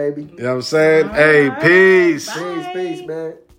sun, baby. You know what I'm saying? All right. Peace. Bye. Peace, man.